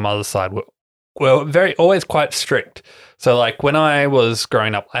grandparents on my mother's side were always quite strict. So like when I was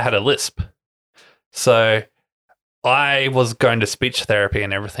growing up, I had a lisp. So I was going to speech therapy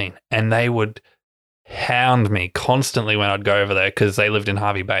and everything, and they would hound me constantly when I'd go over there because they lived in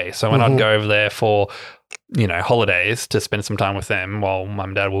Harvey Bay. So when I'd go over there for holidays to spend some time with them while mum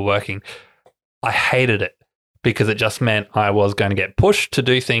and dad were working, I hated it because it just meant I was going to get pushed to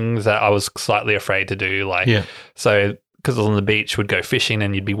do things that I was slightly afraid to do. So because I was on the beach, would go fishing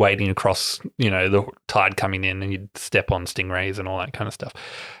and you'd be wading across, the tide coming in and you'd step on stingrays and all that kind of stuff.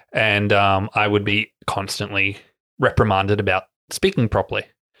 And I would be constantly reprimanded about speaking properly.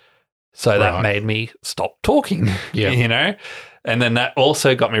 So that made me stop talking, and then that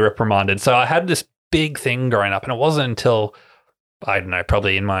also got me reprimanded. So I had this big thing growing up, and it wasn't until, I don't know,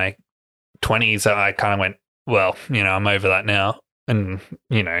 probably in my 20s that I kind of went, well, I'm over that now, and,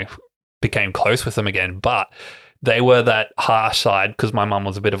 became close with them again. But they were that harsh side because my mum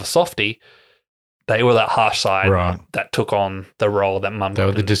was a bit of a softie. They were that harsh side that took on the role that mum. They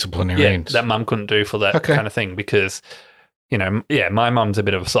were the disciplinarians. That mum couldn't do for that kind of thing because, my mum's a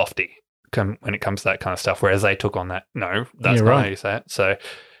bit of a softie when it comes to that kind of stuff. Whereas they took on that. No, that's not how you say it. So,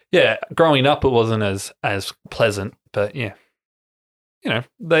 growing up, it wasn't as pleasant. But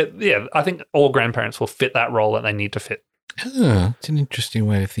I think all grandparents will fit that role that they need to fit. It's an interesting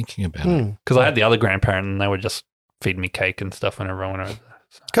way of thinking about it. Because I had the other grandparent, and they would just feed me cake and stuff whenever I went over there.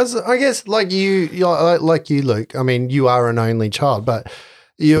 Because I guess like you, Luke, I mean, you are an only child, but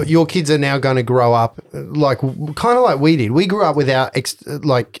your kids are now going to grow up kind of like we did. We grew up without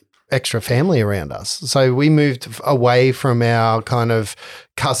extra family around us. So we moved away from our kind of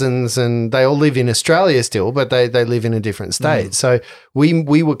cousins, and they all live in Australia still, but they live in a different state. So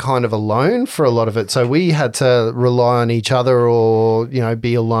we were kind of alone for a lot of it. So we had to rely on each other or,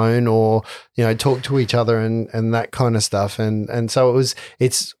 be alone or, talk to each other and that kind of stuff. And so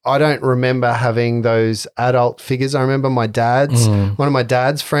I don't remember having those adult figures. I remember my dad's, one of my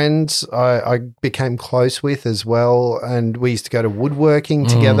dad's friends I became close with as well. And we used to go to woodworking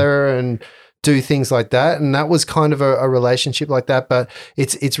together and do things like that. And that was kind of a relationship like that. But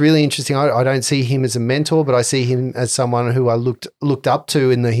it's really interesting. I don't see him as a mentor, but I see him as someone who I looked up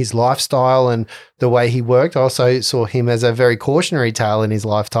to in his lifestyle and the way he worked. I also saw him as a very cautionary tale in his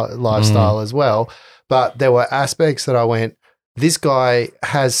lifestyle as well. But there were aspects that I went, this guy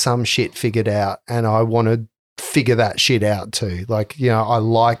has some shit figured out, and I want to figure that shit out too. I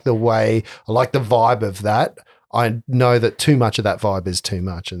like the vibe of that. I know that too much of that vibe is too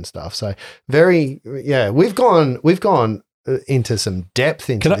much and stuff. So we've gone into some depth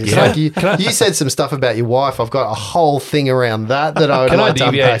into this. You said some stuff about your wife. I've got a whole thing around that I would like to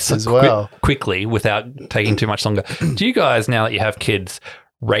unpack as well. Quickly, without taking too much longer. Do you guys, now that you have kids,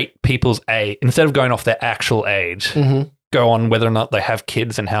 rate people's age, instead of going off their actual age, go on whether or not they have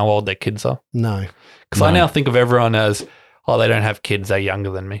kids and how old their kids are? No. Because I now think of everyone as, they don't have kids, they're younger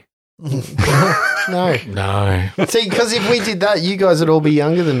than me. No. See, because if we did that, you guys would all be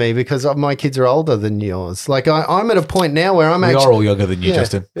younger than me because my kids are older than yours. I'm at a point now where we are all younger than you,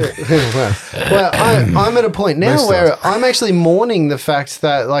 Justin. I'm at a point now where I'm actually mourning the fact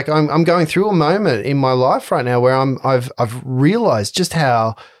that I'm going through a moment in my life right now where I've realized just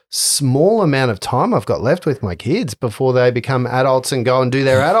how small amount of time I've got left with my kids before they become adults and go and do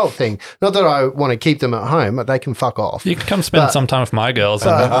their adult thing. Not that I want to keep them at home, but they can fuck off. You can come spend some time with my girls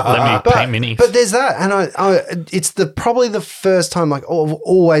and let me paint minis. But there's that, and it's probably the first time I've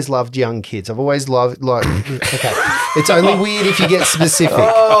always loved young kids. I've always loved okay. It's only weird if you get specific.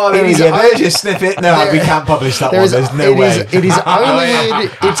 There's your snippet. No, we can't publish that one. There's no way. It is only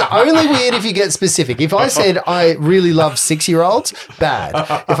weird. It's only weird if you get specific. If I said I really love 6-year-olds, bad.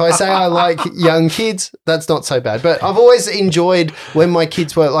 If I say I like young kids, that's not so bad. But I've always enjoyed when my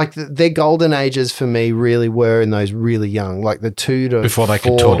kids were their golden ages for me really were in those really young, like the 2 to before they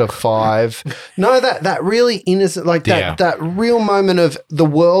 4 could talk. to 5. No, that really innocent, that real moment of the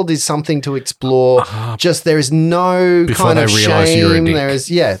world is something to explore. Just there is no before kind of shame. There is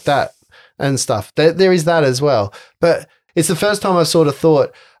that and stuff. There is that as well. But it's the first time I've sort of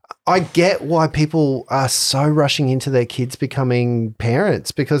thought, I get why people are so rushing into their kids becoming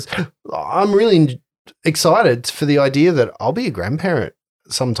parents, because I'm really excited for the idea that I'll be a grandparent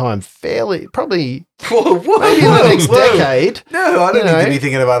sometime probably maybe in the next decade. No, I don't need to be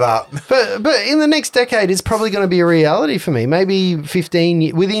thinking about that. But in the next decade, it's probably going to be a reality for me. Maybe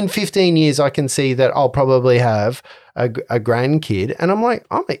within 15 years, I can see that I'll probably have a grandkid. And I'm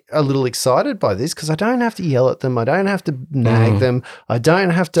a little excited by this because I don't have to yell at them. I don't have to nag them. I don't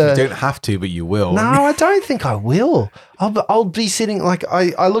have to. You don't have to, but you will. No, I don't think I will. I'll be sitting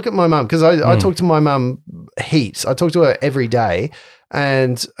I look at my mum because I talk to my mum heaps. I talk to her every day.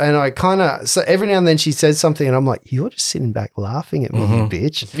 And I kind of, so every now and then she says something and I'm like, you're just sitting back laughing at me, you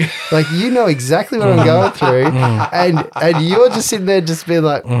bitch. Like, you know exactly what I'm going through. And you're just sitting there just being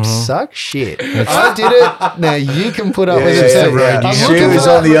like, suck shit. I did it. Now you can put up with it. She was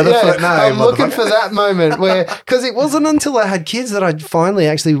on the other foot now. I'm looking for that moment where, because it wasn't until I had kids that I finally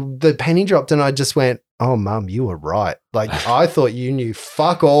actually, the penny dropped and I just went, oh, Mum, you were right. Like, I thought you knew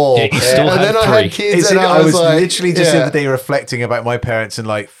fuck all. Yeah, you still and then I had kids and I was like, literally just the other day reflecting about my parents and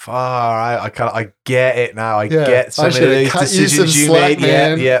like, far out. I get it now. I get some of those decisions you made.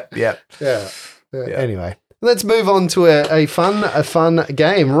 Yeah. Anyway, let's move on to a fun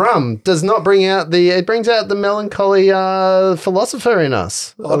game. Rum does not bring out it brings out the melancholy philosopher in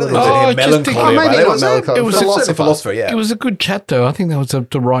us. Melancholy. Maybe not melancholy. It was a philosopher. Yeah, It was a good chat, though. I think that was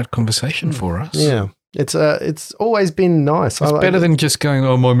the right conversation for us. Yeah. It's always been nice. It's better than just going,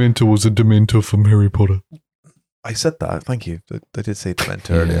 oh, my mentor was a Dementor from Harry Potter. I said that. Thank you. I did say Dementor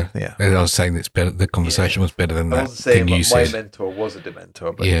earlier. Yeah. I was saying it's better. The conversation was better than that. I wasn't saying you my said. mentor was a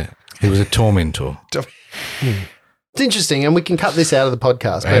Dementor. But Yeah, he was a tormentor. It's interesting, and we can cut this out of the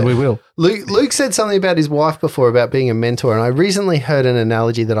podcast. And we will. Luke said something about his wife before about being a mentor, and I recently heard an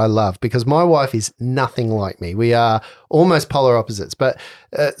analogy that I love because my wife is nothing like me. We are almost polar opposites, but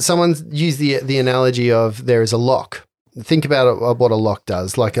someone used the analogy of there is a lock. Think about what a lock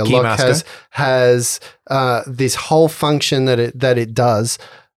does. Like a lock has this whole function that it does,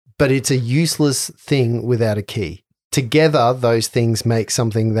 but it's a useless thing without a key. Together, those things make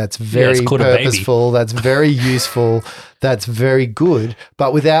something that's very purposeful, that's very useful, that's very good.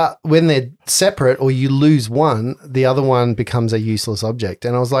 But when they're separate or you lose one, the other one becomes a useless object.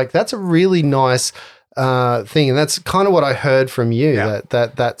 And I was like, that's a really nice thing. And that's kind of what I heard from you,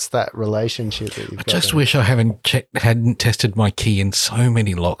 that's that relationship that you've got. I just wish I hadn't tested my key in so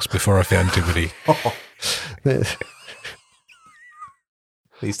many locks before I found Timothy. at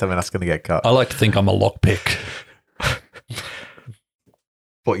least that's going to get cut. I like to think I'm a lockpick.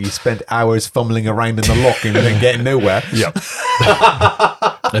 But you spent hours fumbling around in the lock and getting nowhere. Yep.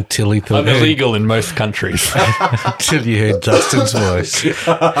 Until he thought I'm illegal in most countries. Until you heard Justin's voice.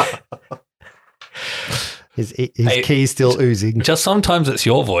 His key's still oozing. Just sometimes it's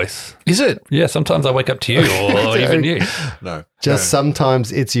your voice. Is it? Yeah, sometimes I wake up to you or even you. No.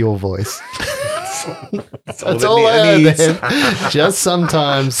 Sometimes it's your voice. That's all I heard needs. then. Just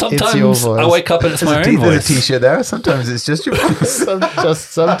sometimes it's your voice. I wake up and it's my own There's voice. a t-shirt there. Sometimes it's just your voice.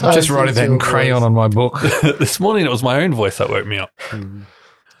 Just sometimes. Just writing that in crayon on my book. This morning it was my own voice that woke me up.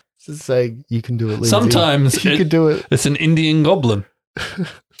 Just saying you can do it, Lindsay. Sometimes you can do it. It's an Indian goblin.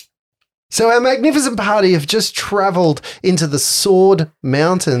 So our magnificent party have just travelled into the Sword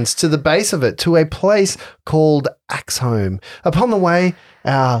Mountains, to the base of it, to a place called Axelholme. Upon the way,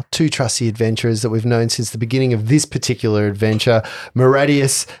 our two trusty adventurers that we've known since the beginning of this particular adventure,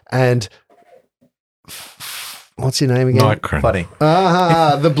 Maradius and... What's your name again? Nightcran. Funny.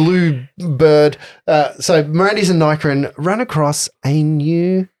 The blue bird. So Maradius and Nightcran run across a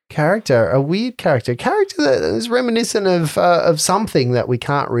new character, a weird character that is reminiscent of something that we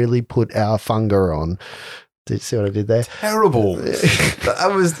can't really put our finger on. Did you see what I did there? Terrible.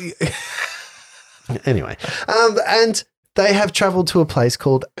 That was the... Anyway, and they have travelled to a place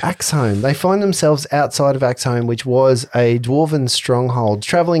called Axelholme. They find themselves outside of Axelholme, which was a dwarven stronghold,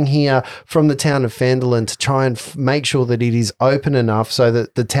 travelling here from the town of Phandalin to try and make sure that it is open enough so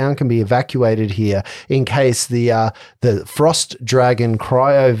that the town can be evacuated here in case the frost dragon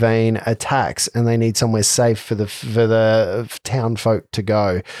cryo vein attacks and they need somewhere safe for the town folk to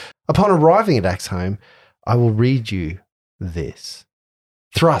go. Upon arriving at Axelholme, I will read you this.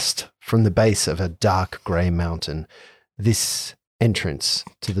 Thrust from the base of a dark grey mountain, this entrance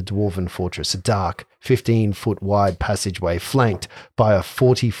to the dwarven fortress, a dark 15-foot wide passageway flanked by a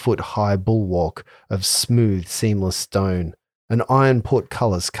 40-foot high bulwark of smooth, seamless stone, an iron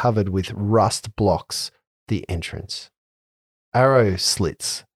portcullis covered with rust blocks the entrance. Arrow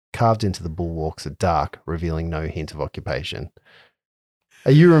slits carved into the bulwarks are dark, revealing no hint of occupation.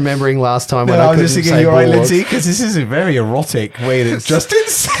 Are you remembering last time when I couldn't say thinking you're right, bulwarks? Lindsay, because this is a very erotic way that's just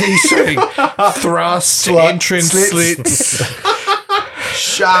insane. Saying thrust, entrance, slits.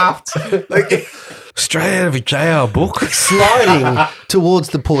 Shaft. Like, Straight out of a JR book. Sliding towards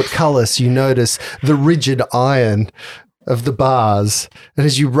the portcullis, you notice the rigid iron of the bars. And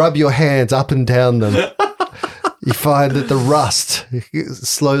as you rub your hands up and down them, you find that the rust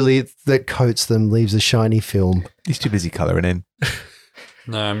slowly that coats them leaves a shiny film. he's too busy colouring in.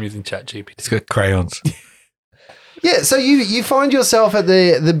 No, I'm using ChatGPT. It's got crayons. Yeah, so you find yourself at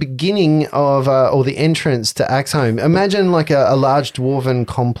the beginning of or the entrance to Axelholme. Imagine like a large dwarven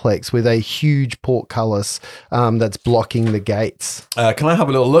complex with a huge portcullis that's blocking the gates. Can I have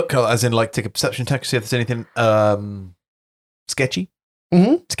a little look, as in like take a perception check to see if there's anything sketchy?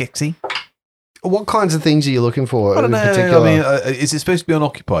 Mm-hmm. Sketchy? What kinds of things are you looking for? I don't in know. particular? I mean, is it supposed to be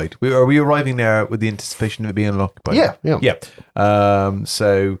unoccupied? Are we arriving there with the anticipation of it being unoccupied? Yeah.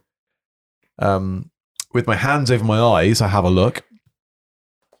 So, with my hands over my eyes, I have a look.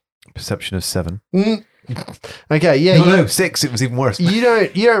 Perception of 7. Okay, yeah. No, 6. It was even worse. You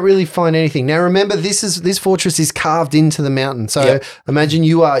don't really find anything. Now remember, this fortress is carved into the mountain. So imagine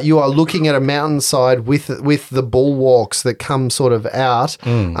you are looking at a mountainside with the bulwarks that come sort of out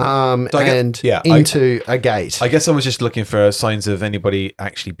into a gate. I guess I was just looking for signs of anybody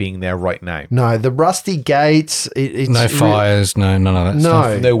actually being there right now. No, the rusty gates. It's no fires, none of that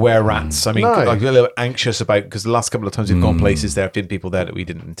stuff. No were rats. I mean, I get a little anxious about because the last couple of times we've gone places, there have been people there that we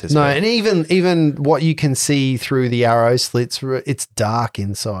didn't anticipate. No, and even what you can see through the arrow slits, it's dark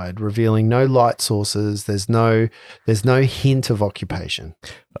inside, revealing no light sources. There's no hint of occupation.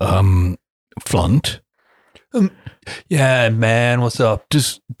 Flunt. Yeah, man, what's up?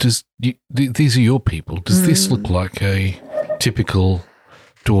 These are your people. Does this look like a typical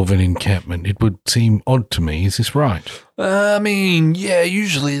dwarven encampment? It would seem odd to me. Is this right? I mean, yeah,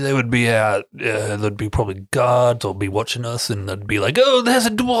 usually they would be out. There'd be probably guards or be watching us, and they'd be like, "Oh, there's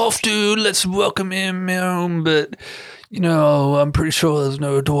a dwarf dude. Let's welcome him home." But I'm pretty sure there's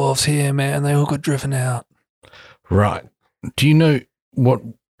no dwarves here, man. They all got driven out. Right. Do you know what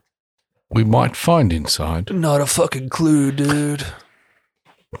we might find inside? Not a fucking clue, dude.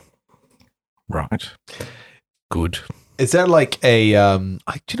 Right. Good. Is there like a I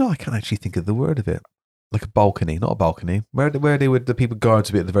can't actually think of the word of it. Like a balcony, not a balcony. Where they would the people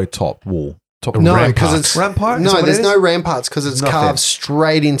guards would be at the very top wall. No, because it's rampart. No, there's no ramparts because it's carved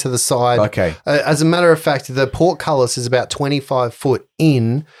straight into the side. Okay. As a matter of fact, the portcullis is about 25 foot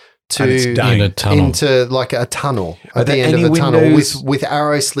in in a tunnel. Into like a tunnel at the end of the tunnel with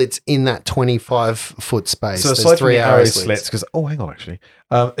arrow slits in that 25 foot space. So aside from the arrow slits, because hang on, actually,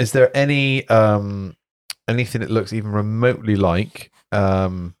 is there any anything that looks even remotely like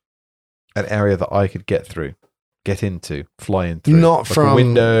an area that I could get into, fly in through? Not like from a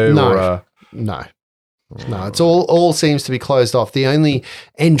window No, it's all seems to be closed off. The only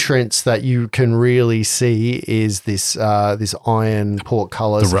entrance that you can really see is this iron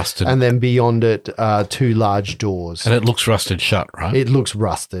portcullis, the rusted, and then beyond it, 2 large doors. And it looks rusted shut, right? It looks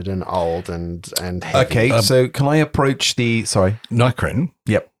rusted and old and heavy. Okay, so can I approach the Nykren?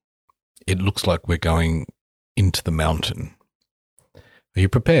 Yep. It looks like we're going into the mountain. Are you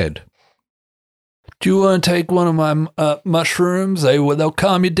prepared? Do you want to take one of my mushrooms? They'll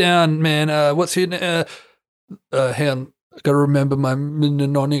calm you down, man. What's your hang on, I got to remember my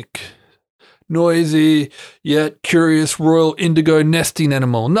mnemonic. Noisy yet curious royal indigo nesting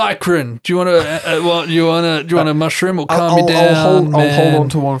animal. Nykren. Do you want a mushroom? Will calm you down. I'll hold on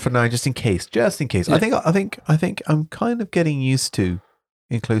to one for now, just in case. Yeah. I think I'm kind of getting used to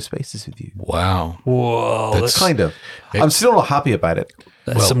enclosed spaces with you. Wow. Whoa. That's kind of. I'm still not happy about it.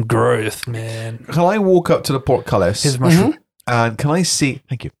 That's some growth, man. Can I walk up to the portcullis? Here's a mushroom. And can I see?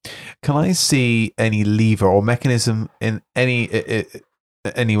 Thank you. Can I see any lever or mechanism in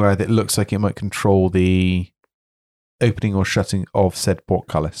anywhere that looks like it might control the opening or shutting of said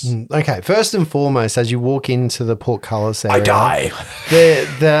portcullis? Okay. First and foremost, as you walk into the portcullis area, I die.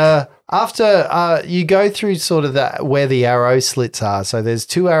 After you go through sort of where the arrow slits are. So there's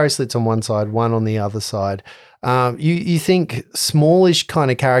 2 arrow slits on one side, one on the other side. You think smallish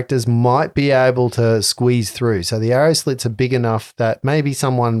kind of characters might be able to squeeze through. So the arrow slits are big enough that maybe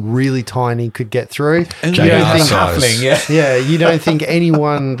someone really tiny could get through. And you don't think halfling, yeah, you don't think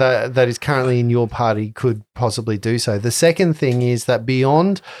anyone that is currently in your party could possibly do so. The second thing is that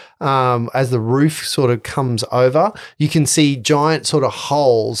beyond, as the roof sort of comes over, you can see giant sort of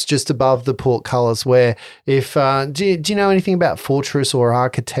holes just above the portcullis where if, do you know anything about fortress or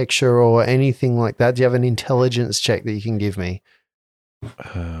architecture or anything like that? Do you have an intelligence check that you can give me?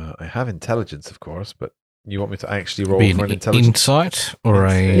 I have intelligence, of course, but you want me to actually roll Be for an intelligence? Insight or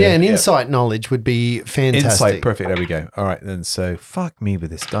a... Yeah, an insight knowledge would be fantastic. Insight, perfect. There we go. All right, then. So fuck me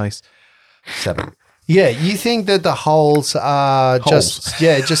with this dice. 7. Yeah, you think that the holes are just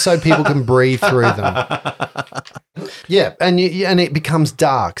so people can breathe through them. Yeah, and it becomes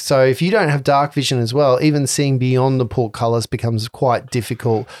dark. So if you don't have dark vision as well, even seeing beyond the portcullis becomes quite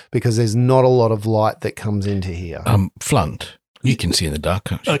difficult because there's not a lot of light that comes into here. Flunt, You can see in the dark,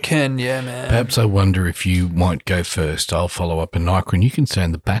 can't you? I can, yeah, man. Perhaps I wonder if you might go first. I'll follow up in Nike, and you can stay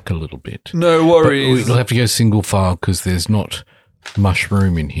in the back a little bit. No But worries. we'll have to go single file because there's not much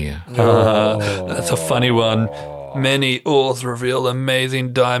room in here. That's a funny one. Many ores reveal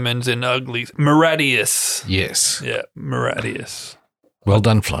amazing diamonds in ugly. Maradius. Yes. Yeah, Maradius. Well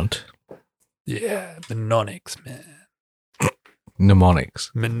done, Flunt. Yeah, Mnemonics, man.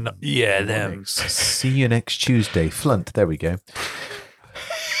 Mnemonics. Yeah, them. See you next Tuesday. Flunt. There we go.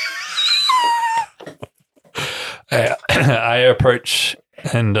 I approach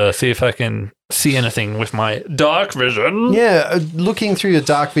and see if I can see anything with my dark vision. Yeah, looking through your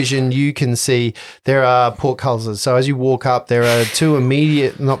dark vision, you can see there are portcullises. So as you walk up, there are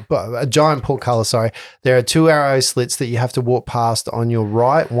a giant portcullis, sorry. There are 2 arrow slits that you have to walk past on your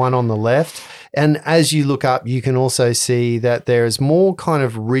right, one on the left. And as you look up, you can also see that there's more kind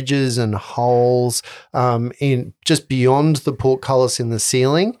of ridges and holes in just beyond the portcullis in the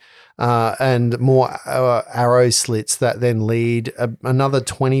ceiling. And more arrow slits that then lead another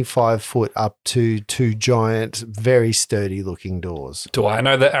 25 foot up to 2 giant, very sturdy looking doors. Do I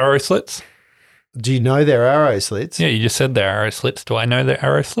know the arrow slits? Do you know they're arrow slits? Yeah, you just said they're arrow slits. Do I know they're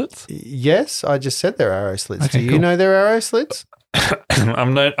arrow slits? Yes, I just said they're arrow slits. Okay, Do you cool. know they're arrow slits?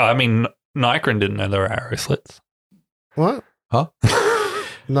 Nikron didn't know they were arrow slits. What? Huh?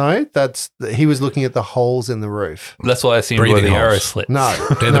 No, he was looking at the holes in the roof. That's why I assumed Breathing were the holes. arrow slits. No,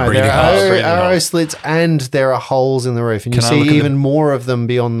 They're the breathing there holes. are Breathing arrow holes. slits and there are holes in the roof. And you Can I look see at even more of them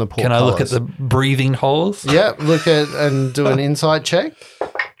beyond the portcullis. Can I look at the breathing holes? Yeah, look at and do an insight check.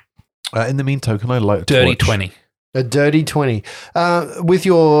 In the meantime, can I light a Dirty torch? 20. A dirty 20. With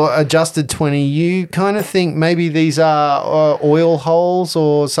your adjusted 20, you kind of think maybe these are oil holes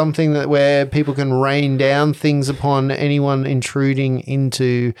or something where people can rain down things upon anyone intruding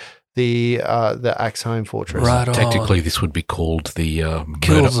into the Axelholme fortress. Right on. Technically, this would be called the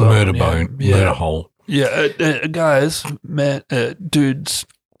Kill zone, murder yeah. bone, Yeah. murder hole. Yeah, guys, man, dudes,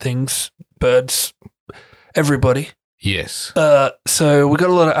 things, birds, everybody. Yes. So we got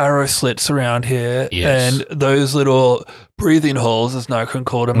a lot of arrow slits around here, Yes. and those little breathing holes, as Nikon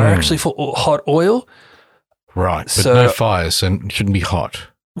called them, are actually for hot oil. Right. But So- no fires, so it shouldn't be hot.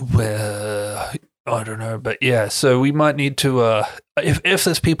 Well, I don't know, but yeah. So we might need to. If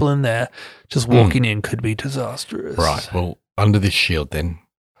there's people in there, just walking in could be disastrous. Right. Well, under this shield then.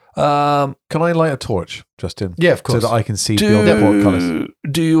 Can I light a torch, Justin? Yeah, of course. So that I can see beyond the portcullis.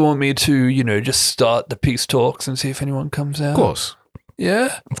 Do you want me to, just start the peace talks and see if anyone comes out? Of course.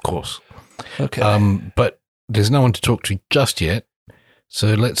 Yeah. Of course. Okay. But there's no one to talk to just yet.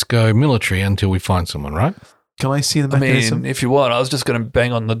 So let's go military until we find someone, right? Can I see the I mechanism? mean, if you want, I was just going to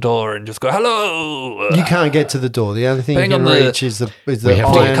bang on the door and just go, hello. You can't get to the door. The only thing Bang you can on the- reach is the We have to get iron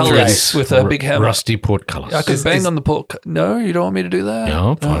through portcullis. this with a big hammer. rusty portcullis. I could bang on the port. No, you don't want me to do that? Yeah,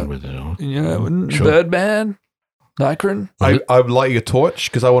 I'm fine with it. all. Sure. Birdman, Nikron. I'm lighting a torch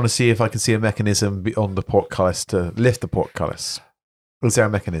because I want to see if I can see a mechanism beyond the portcullis to lift the portcullis. Is there a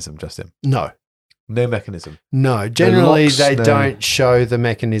mechanism, Justin? No. No mechanism. No. Generally, locks, they no. don't show the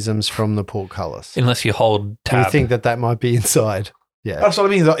mechanisms from the portcullis. Unless you hold You tab. think that might be inside. Yeah. That's what I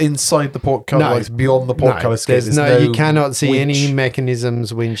mean. Like inside the portcullis, like beyond the portcullis. No, there's you cannot see winch. any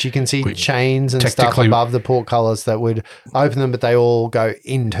mechanisms winch. You can see Winch. chains and stuff Technically- above the portcullis that would open them, but they all go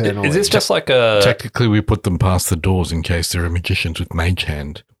internally. Is this just like a? Technically, we put them past the doors in case there are magicians with mage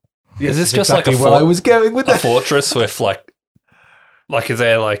hand. Is this That's just like a exactly where I was going with a that? fortress with like is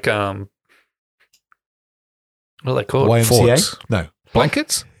there like what are they called? YMCA? Forts. No.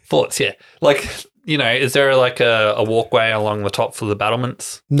 Blankets? Forts, yeah. Like is there like a walkway along the top for the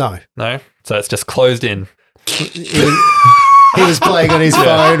battlements? No. No, so it's just closed in. He was playing on his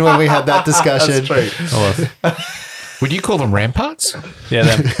phone when we had that discussion. Would you call them ramparts? Yeah,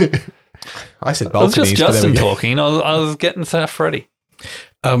 then. I said It was balconies. just but there Justin we go. talking. I was getting stuff ready.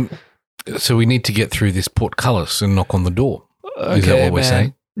 So we need to get through this portcullis and knock on the door. Is that what we're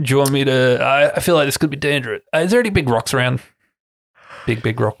saying? Do you want me to? I feel like this could be dangerous. Is there any big rocks around?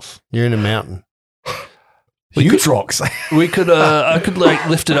 Big rocks. You're in a mountain. Huge rocks. We could. I could like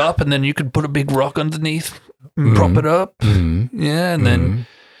lift it up, and then you could put a big rock underneath, and prop it up. Yeah, and then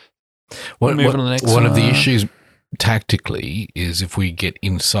What, move on to the next one of the one. issues tactically is if we get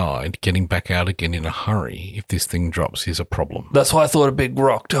inside, getting back out again in a hurry, if this thing drops, is a problem. that's why I thought a big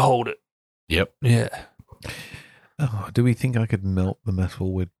rock to hold it. Yep. Yeah, Oh, do we think I could melt the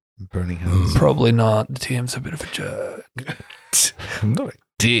metal with burning hands? probably not. The TM's a bit of a jerk. I'm not a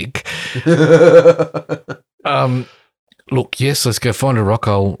dick. Look, yes, let's go find a rock.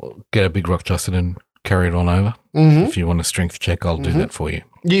 I'll get a big rock, Justin, and carry it on over. Mm-hmm. If you want a strength check, I'll do that for you.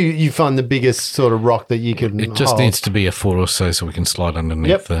 You find the biggest sort of rock that you can. It just hold. needs to be a foot or so we can slide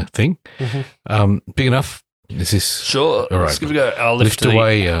underneath the thing. Big enough? Is this Sure. All right. Let's give it a go. I'll lift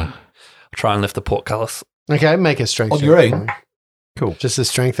away? Try and lift the portcullis. Okay, make a strength On check. your for own? me. Cool. Just a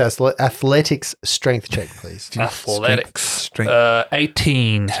strength athletics strength check, please. Athletics. Strength.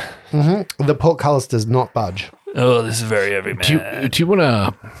 18. The portcullis does not budge. Oh, this is very heavy, man. Do you want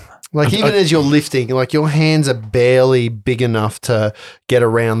to? Like even as you're lifting, like your hands are barely big enough to get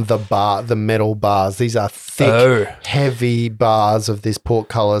around the metal bars. These are thick, heavy bars of this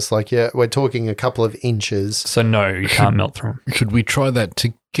portcullis. Like we're talking a couple of inches. So no, you can't melt through them. Should we try that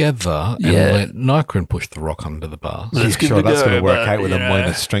together and let Nikrin push the rock under the bars? Let's give Sure, it a that's go, going to work but, out with a you know.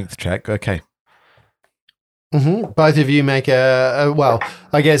 minus strength check. Okay. Both of you make well,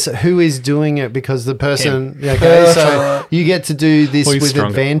 I guess who is doing it because the person. Okay, so you get to do this Well, he's with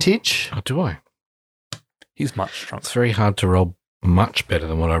stronger. advantage. Oh, do I? He's much stronger. It's very hard to roll much better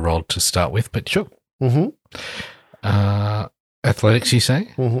than what I rolled to start with, but sure. Athletics, you say?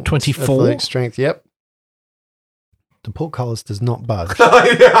 24? Athletic strength, yep. The portcullis does not budge.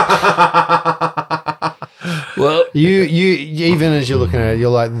 Well, You even as you're looking at it,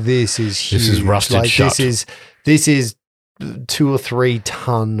 you're like, this is huge. This is rusted like, shut. This is 2 or 3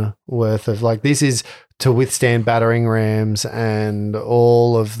 ton worth of this is to withstand battering rams and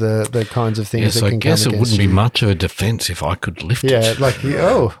all of the kinds of things Yes, that I can guess come it against wouldn't be you. much of a defense if I could lift Yeah, it. like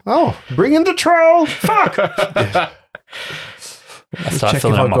bring in the troll. Fuck. I start Check if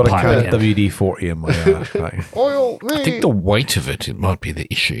filling I've out my got a pipe kind of again. WD-40 in my right. Oil me. I think the weight of it might be the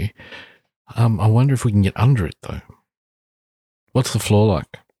issue. I wonder if we can get under it, though. What's the floor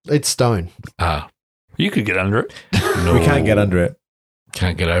like? It's stone. You could get under it. No. We can't get under it.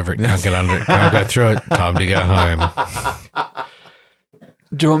 Can't get over it. Can't get under it. Can't go through it. Time to go home.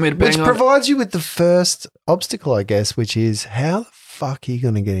 Do you want me to bang Which on provides you with the first obstacle, I guess, which is how the fuck are you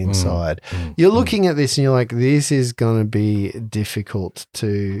going to get inside? You're looking at this and you're like, this is going to be difficult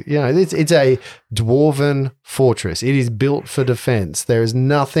to, it's a dwarven fortress. It is built for defense. There is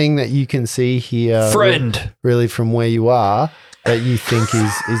nothing that you can see here Friend. really from where you are that you think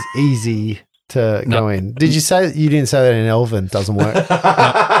is easy to go in. Did you say you didn't say that in Elven? Doesn't work.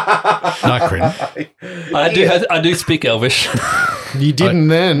 Nikrin. I do speak Elvish. You didn't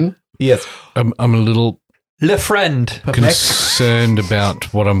then. Yes. I'm a little Le friend. concerned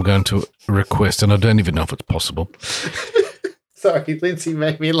about what I'm going to request, and I don't even know if it's possible. Sorry, Lindsay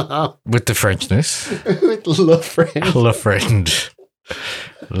made me laugh With the Frenchness. with love friend. Le friend.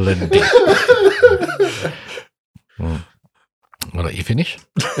 Lindy. I'll let you finish.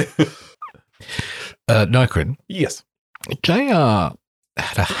 Nikrin. Yes. JR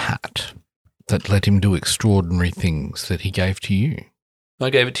had a hat that let him do extraordinary things that he gave to you. I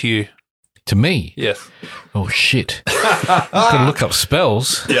gave it to you. To me? Yes. Oh, shit. I could look up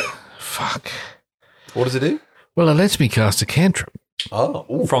spells. Yeah. Fuck. What does it do? Well, it lets me cast a cantrip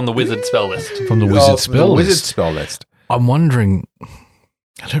Oh. From the wizard spell list. from the wizard spell the list. wizard spell list. I'm wondering,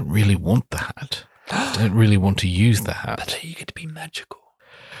 I don't really want the hat. I don't really want to use the hat. But you get to be magical.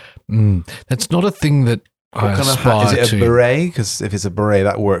 That's not a thing that I What kind of hat? aspire Is it a to. beret? Because if it's a beret,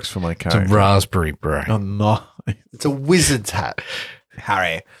 that works for my It's a character. raspberry beret. Oh, no. It's a wizard's hat.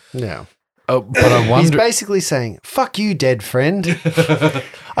 Harry. Yeah. But I He's wonder. basically saying, fuck you, dead friend.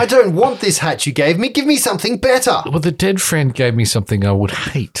 I don't want this hat you gave me. Give me something better. Well, the dead friend gave me something I would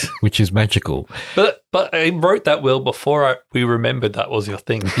hate, which is magical. But I wrote that will before we remembered that was your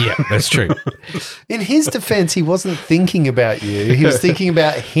thing. Yeah, that's true. In his defense, he wasn't thinking about you. He was thinking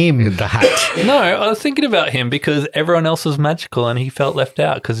about him. The hat. No, I was thinking about him because everyone else was magical and he felt left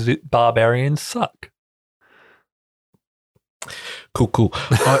out because barbarians suck. Cool.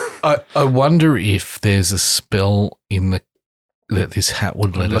 I wonder if there's a spell in that this hat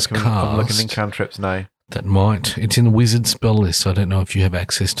would let us cast. I'm looking in cantrips now. That might. It's in the wizard spell list. I don't know if you have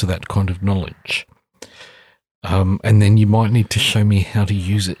access to that kind of knowledge. And then you might need to show me how to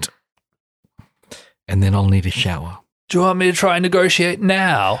use it. And then I'll need a shower. Do you want me to try and negotiate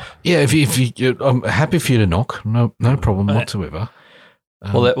now? Yeah, if you, I'm happy for you to knock. No problem whatsoever.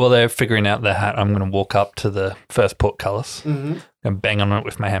 While they're figuring out the hat, I'm going to walk up to the first portcullis and bang on it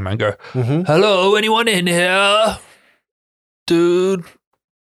with my hammer and go, "Hello, anyone in here? Dude."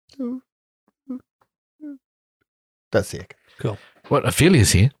 That's the echo. Cool. What?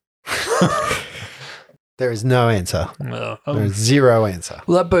 Ophelia's here. There is no answer. Well, There is zero answer.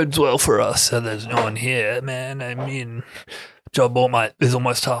 that bodes well for us. So there's no one here, man. I mean, job is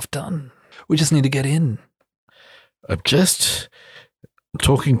almost half done. We just need to get in. I'm just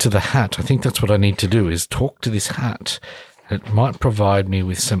talking to the hat. I think that's what I need to do is talk to this hat. It might provide me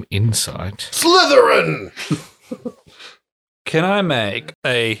with some insight. Slytherin! Can I make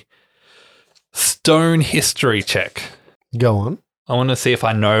a stone history check? Go on. I want to see if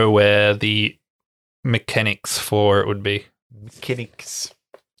I know where the mechanics for it would be. Mechanics.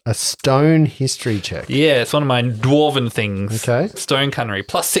 A stone history check. Yeah, it's one of my dwarven things. Okay. Stone country.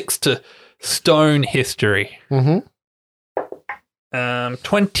 +6 to stone history. Mm-hmm.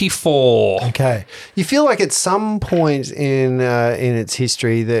 24. Okay. You feel like at some point in its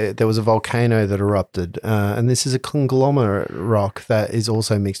history there was a volcano that erupted, and this is a conglomerate rock that is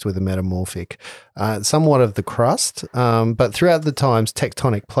also mixed with a metamorphic, somewhat of the crust, but throughout the times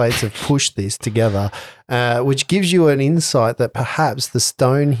tectonic plates have pushed this together, which gives you an insight that perhaps the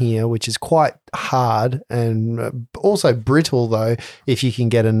stone here, which is quite hard and also brittle though, if you can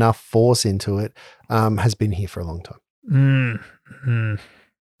get enough force into it, has been here for a long time.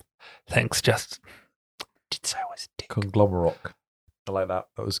 Thanks, Justin. Did say I was a dick. Conglomerate. I like that.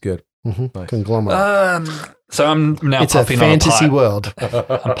 That was good. Mm-hmm. Nice. Conglomerate. So I'm now It's a puffing on a fantasy pipe. world.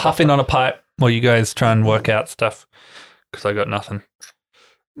 I'm puffing on a pipe while you guys try and work out stuff because I got nothing.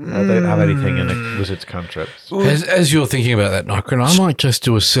 I don't have anything in the wizard's cantrips. As you're thinking about that, Nikron, I might just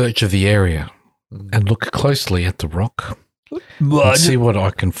do a search of the area and look closely at the rock and see what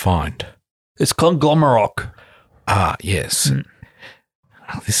I can find. It's conglomerate. Ah, yes.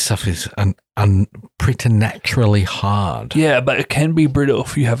 This stuff is preternaturally hard. Yeah, but it can be brittle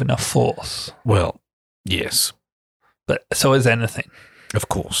if you have enough force. Well, yes, But so is anything. of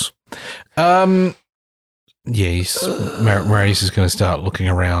course. Yes, Marius is going to start looking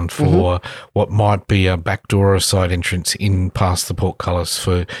around for what might be a back door or a side entrance in past the portcullis.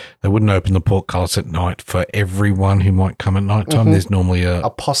 They wouldn't open the portcullis at night for everyone who might come at night time. There's normally A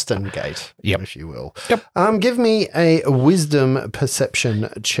postern gate, Yep. if you will. Yep. Give me a wisdom perception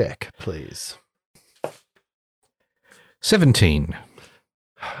check, please. 17.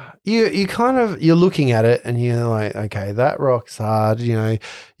 You kind of, you're looking at it and you're like, okay, that rock's hard. You know,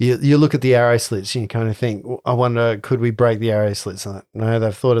 you look at the arrow slits and you kind of think, I wonder, could we break the arrow slits? Like, no,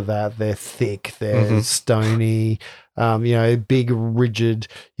 they've thought of that. They're thick. They're stony. Big, rigid.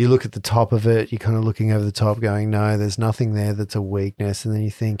 You look at the top of it. You're kind of looking over the top going, no, there's nothing there that's a weakness. And then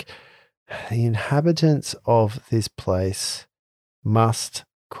you think, the inhabitants of this place must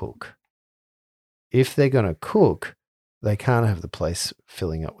cook. If they're going to cook, they can't have the place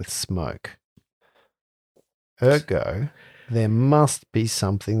filling up with smoke. Ergo, there must be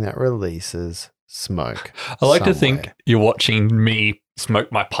something that releases smoke. I like to think somewhere. you're watching me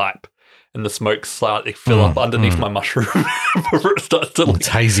smoke my pipe and the smoke slightly fill up underneath my mushroom before it starts to It's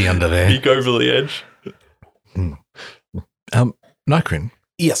hazy under there. peek over the edge. Nikron,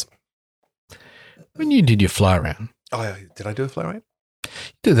 Yes. when you did your fly around, Oh, did I do a fly right? you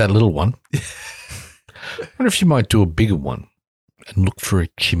did that little one. I wonder if you might do a bigger one and look for a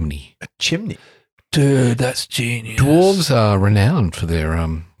chimney. A chimney. Dude, that's genius. Dwarves are renowned for their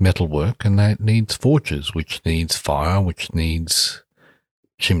metal work, and that needs forges, which needs fire, which needs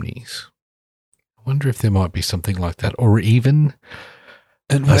chimneys. I wonder if there might be something like that, or even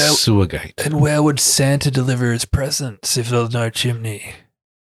And a sewer gate. and where would Santa deliver his presents if there was no chimney?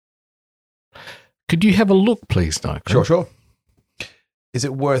 Could you have a look, please, Nikron? Sure. Is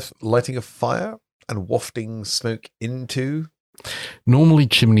it worth lighting a fire and wafting smoke into? Normally,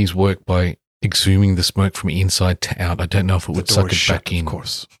 chimneys work by exhuming the smoke from inside to out. I don't know if it would The door suck is it shut, back in. Of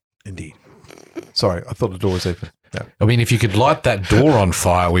course. Indeed. Sorry, I thought the door was open. No. I mean, if you could light that door on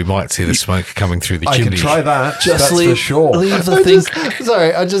fire, we might see the smoke coming through the I chimney. can try that. Just that's leave, for sure. leave the thing.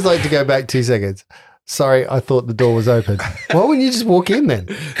 Sorry, I'd just like to go back 2 seconds. Sorry, I thought the door was open. Why wouldn't you just walk in then?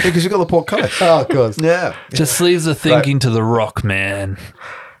 Because you've got the portcullis. Oh, of course. Yeah. Just leave the thinking to the rock, man.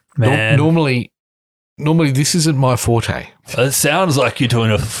 Man, Normally, this isn't my forte. it sounds like you're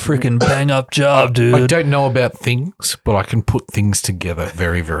doing a freaking bang up job, dude. I don't know about things, but I can put things together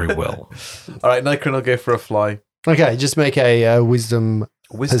very, very well. All right, Nikron will go for a fly. Okay, just make a wisdom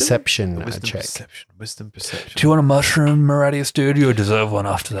perception Wisdom check. perception. Wisdom perception. Do you want a mushroom, Maradius, dude? You deserve one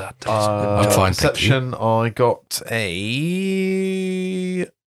after that. I'm fine, thank you. Perception, I got a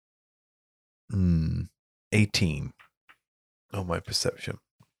 18 on my perception.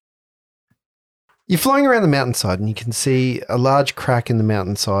 You're flying around the mountainside and you can see a large crack in the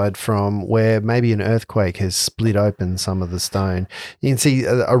mountainside from where maybe an earthquake has split open some of the stone. You can see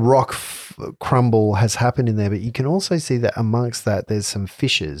a rock crumble has happened in there, but you can also see that amongst that there's some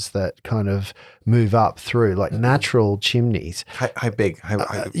fissures that kind of move up through, like natural chimneys. How big?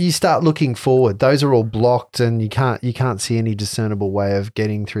 How You start looking forward. Those are all blocked and you can't see any discernible way of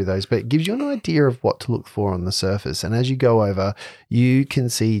getting through those, but it gives you an idea of what to look for on the surface. And as you go over, you can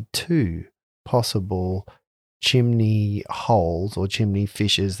see two possible chimney holes or chimney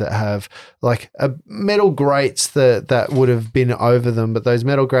fissures that have like metal grates that would have been over them, but those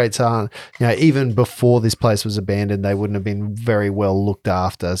metal grates aren't, even before this place was abandoned, they wouldn't have been very well looked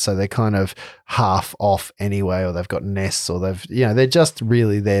after. So they're kind of half off anyway, or they've got nests, or they're just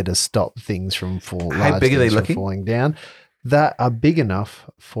really there to stop things from falling. How big are they looking? Falling down. That are big enough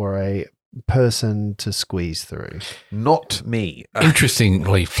for a person to squeeze through. Not me.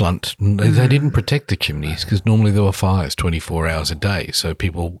 Interestingly, Flunt, they didn't protect the chimneys because normally there were fires 24 hours a day. So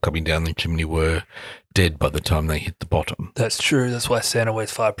people coming down the chimney were dead by the time they hit the bottom. That's true. That's why Santa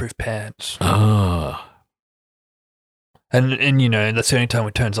wears fireproof pants. Ah. And that's the only time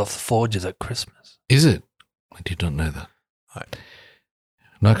he turns off the forges at Christmas. Is it? I did not know that. Right.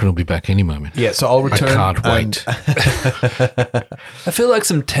 Nike will be back any moment. Yeah, so I'll return. I can't wait. I feel like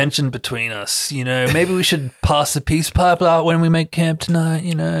some tension between us. Maybe we should pass the peace pipe out when we make camp tonight,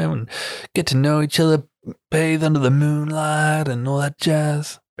 and get to know each other, bathe under the moonlight and all that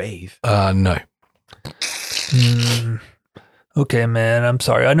jazz. Bathe? No. Okay, man, I'm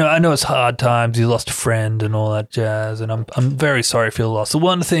sorry. I know it's hard times. You lost a friend and all that jazz, and I'm very sorry for your loss. The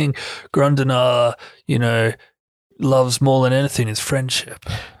one thing Grundanar, loves more than anything is friendship.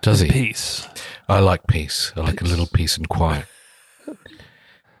 Does he? Peace. I like peace. I like a little peace and quiet.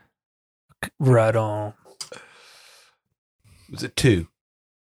 Right on. Was it 2?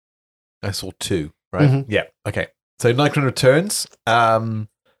 I saw 2, right? Yeah. Okay. So Nikron returns.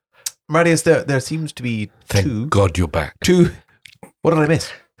 Radius, there seems to be Thank 2. God you're back. 2. What did I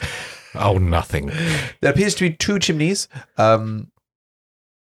miss? Oh, nothing. There appears to be 2 chimneys. Wide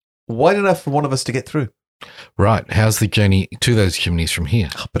enough for one of us to get through. Right. How's the journey to those chimneys from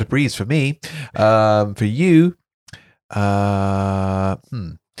here? But a breeze for me. For you, I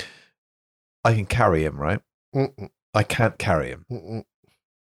can carry him, right? I can't carry him.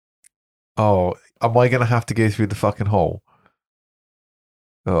 Oh, am I going to have to go through the fucking hole?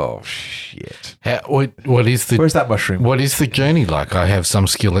 Oh, shit. What is the... Where's that mushroom? What is the journey like? I have some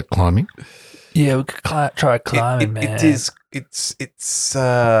skill at climbing. Yeah, we could try climbing, man. It's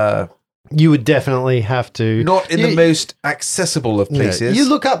you would definitely have to. Not in the most accessible of places. You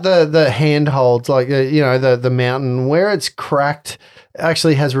look up the handholds, like the mountain where it's cracked.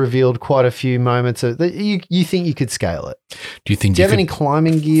 Actually, has revealed quite a few moments of that. You think you could scale it? Do you think Do you have any could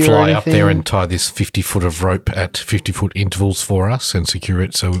climbing gear? fly or anything? up there and tie this 50-foot of rope at 50-foot intervals for us and secure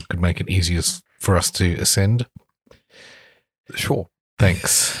it so it could make it easier for us to ascend? Sure.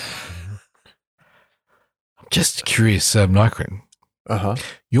 Thanks. I'm just curious, Nikron.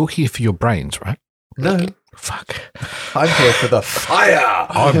 You're here for your brains, right? No. Fuck. I'm here for the fire.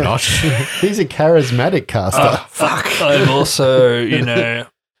 I'm not. He's a charismatic caster. Fuck. I'm also,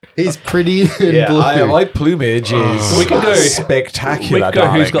 He's pretty and blue. My plumage is We can go- spectacular. we could go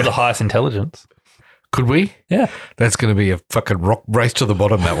who's darling. got the highest intelligence. Could we? Yeah. That's going to be a fucking rock race to the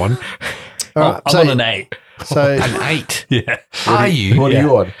bottom, that one. All right, I'm so, on an 8. so An 8. Yeah. Are you? What are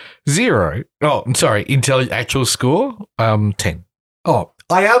you on? 0. Oh, I'm sorry. Actual score? 10. Oh,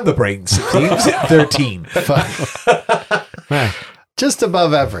 I am the brains. Team's at 13. no, just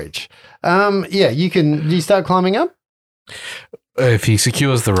above average. You start climbing up. If he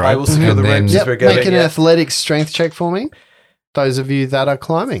secures the rope. I will secure the ropes. Yep, We're going, make an yeah. athletics strength check for me. Those of you that are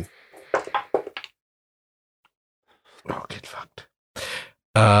climbing. Oh, get fucked.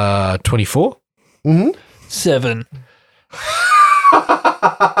 24? 7.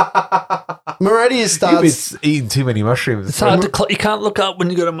 Meridius starts. You've been eating too many mushrooms. It's hard to you can't look up when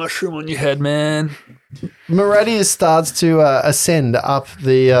you got a mushroom on your head, man. Meridius starts to ascend up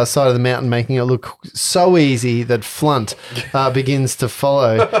the side of the mountain, making it look so easy that Flunt begins to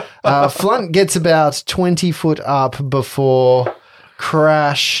follow. Flunt gets about 20 foot up before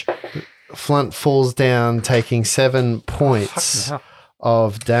crash. Flunt falls down, taking 7 points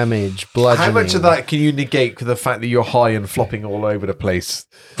of damage, bludgeoning. How much of that can you negate for the fact that you're high and flopping all over the place?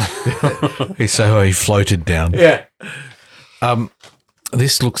 So he floated down. Yeah.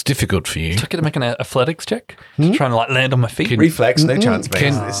 This looks difficult for you. Took it to make an athletics check. Just trying to land on my feet. Reflex, no chance,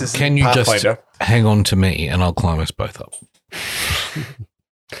 mate. Can you just hang on to me and I'll climb us both up?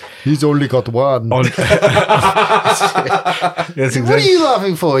 He's only got one. That's What are you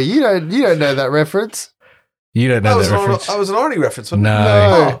laughing for? You don't know that reference. You don't know that reference. That was an Arnie reference, wasn't it?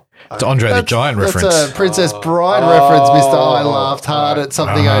 No. It's Andre the Giant reference. That's a Princess Bride reference, Mr. I laughed hard at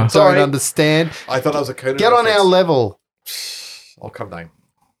something I don't Sorry. understand. I thought that was a Conan Get on reference. our level. I'll come down.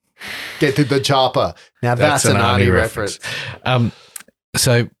 Get to the chopper. Now that's an Arnie reference.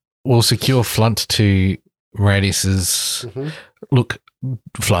 So we'll secure Flunt to Radius's. Look,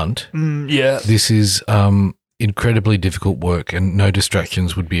 Flunt. Yeah. This is incredibly difficult work and no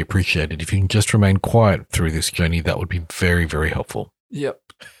distractions would be appreciated. If you can just remain quiet through this journey, that would be very, very helpful. Yep.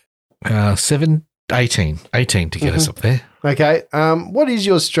 18 to get us up there. Okay. What is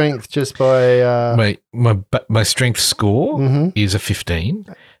your strength just by... My strength score is a 15.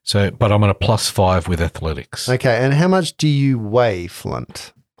 So, but I'm on a +5 with athletics. Okay. And how much do you weigh,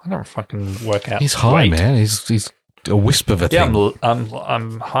 Flint? I don't fucking work out. He's high, weight. man. He's a wisp of a Yeah, thing.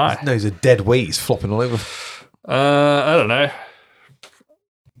 I'm high. No, he's a dead weight. He's flopping all over. I don't know.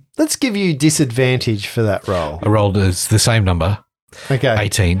 Let's give you disadvantage for that roll. I rolled as the same number, Okay.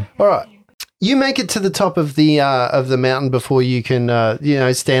 18. All right. You make it to the top of the mountain before you can,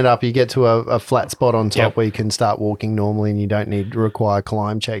 stand up. You get to a flat spot on top Yep. where you can start walking normally, and you don't need to require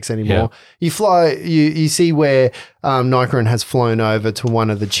climb checks anymore. Yeah. You fly. You see where Nikarin has flown over to one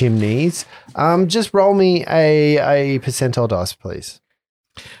of the chimneys. Just roll me a percentile dice, please.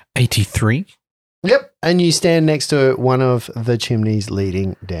 83. Yep. And you stand next to one of the chimneys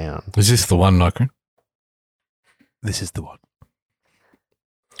leading down. Is this the one, Nikarin? This is the one.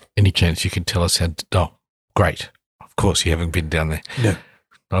 Any chance you could tell us oh, great. Of course, you haven't been down there. No.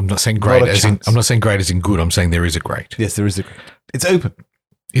 I'm not saying great Not a as in, chance. I'm not saying great as in good. I'm saying there is a grate. Yes, there is a grate. It's open.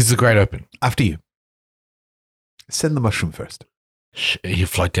 Is the grate open? After you. Send the mushroom first. You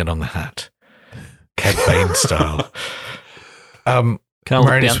float down on the hat. Cad Bane style. Can I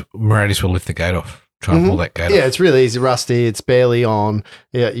look down? Maraudis will lift the gate off. Try and pull that gate Yeah, off. it's really easy. Rusty. It's barely on.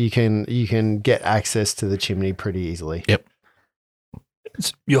 Yeah, you can get access to the chimney pretty easily. Yep.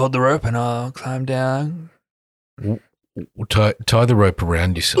 You hold the rope and I'll climb down. We'll tie the rope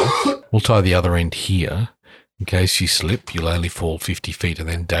around yourself. We'll tie the other end here. In case you slip, you'll only fall 50 feet and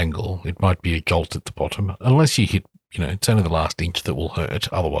then dangle. It might be a jolt at the bottom. Unless you hit, it's only the last inch that will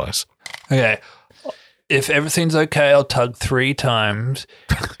hurt otherwise. Okay. If everything's okay, I'll tug 3 times.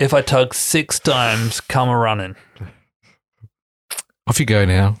 If I tug 6 times, come a running. Off you go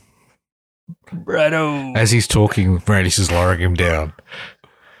now. Righto. As he's talking, Maraudis is lowering him down.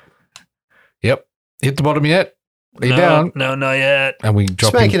 Yep. Hit the bottom yet? Are you down? No, not yet. And we drop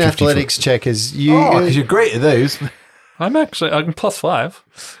Just make him an 50 athletics check as you. Because you're great at those. I'm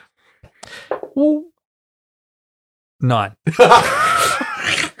 +5. Well, 9.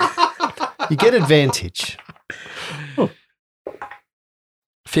 You get advantage.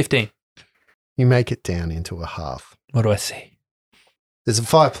 15. You make it down into a hearth. What do I see? There's a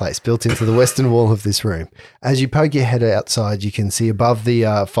fireplace built into the western wall of this room. As you poke your head outside, you can see above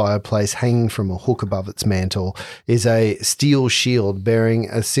the fireplace, hanging from a hook above its mantle, is a steel shield bearing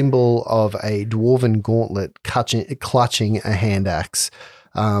a symbol of a dwarven gauntlet clutching a hand axe.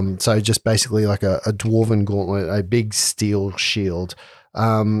 So just basically like a dwarven gauntlet, a big steel shield.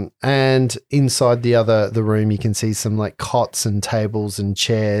 And inside the room, you can see some like cots and tables and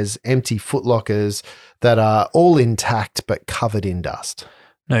chairs, empty footlockers that are all intact but covered in dust.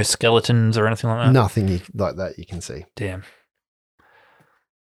 No skeletons or anything like that? Nothing like that you can see. Damn.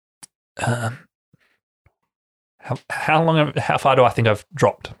 How far do I think I've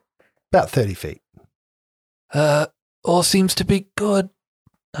dropped? About 30 feet. All seems to be good.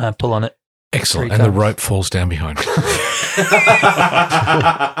 Pull on it. excellent. 3 And the times. rope falls down behind you.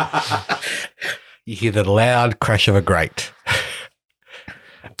 You hear the loud crash of a grate.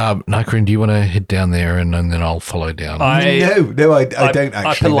 Nikarin, do you want to head down there and then I'll follow down? No, I don't actually.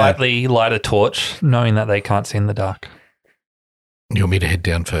 I politely light a torch, knowing that they can't see in the dark. You want me to head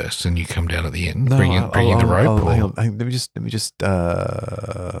down first and you come down at the end, No, bringing the rope? hang or- on. Let me just.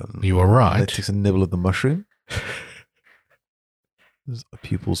 You were right. Takes a nibble of the mushroom. His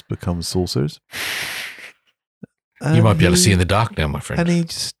pupils become saucers. You might be able to see in the dark now, my friend. And he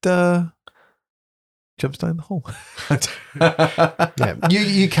just jumps down the hole. Yeah,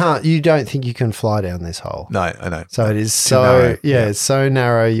 you can't. You don't think you can fly down this hole. No, I know. So it is Too narrow. it's so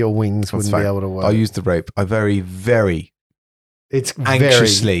narrow. Your wings That's wouldn't fine. be able to work. I'll use the rope. I very It's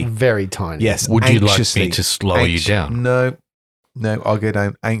anxiously. very, very tiny. yes. Would you like anxiously- me to slow you down? No, I'll go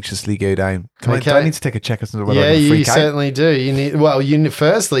down. Anxiously go down. Do Okay. I need to take a check as to whether Yeah, I can you freak out? certainly do. You need. Well,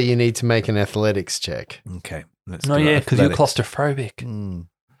 firstly you need to make an athletics check. Okay. Let's No, do yeah, that. because you're Athletics. claustrophobic. Mm.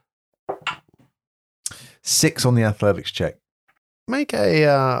 6 on the athletics check. Make a.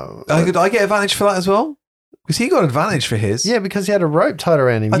 I get advantage for that as well? Because he got advantage for his. Yeah, because he had a rope tied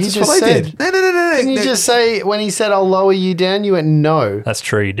around him. That's You just just what I said. did. No. Didn't you just say when he said I'll lower you down? You went no. That's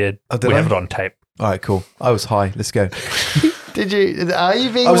true, you did. Oh, did We I? have it on tape. All right, cool. I was high. Let's go. Did you? Are you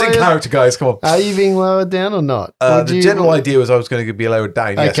being? I was in lowered, character, guys. Come on. Are you being lowered down or not? Would The you- general idea was I was going to be lowered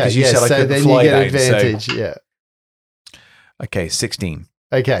down. Yes, Okay, because you yes, said I so couldn't then fly you get down. advantage. Yeah. Okay, 16.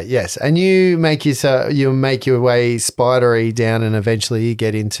 Okay, yes, and you make your way spidery down, and eventually you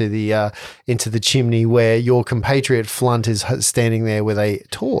get into the chimney where your compatriot Flunt is standing there with a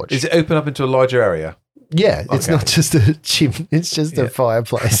torch. Is it open up into a larger area? Yeah, it's Okay. not just a chimney; it's just a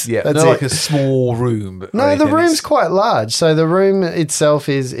fireplace. Yeah, That's not it. like a small room. No, the room's It's quite large. So the room itself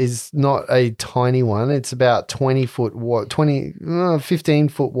is not a tiny one. It's about 20 foot wide, 15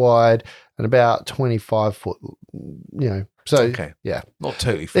 foot wide, and about 25 foot. So okay. yeah, Not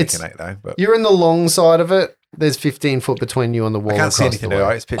totally It's- freaking out though, but you're in the long side of it. There's 15 foot between you and the wall. I can't see across anything the though. way.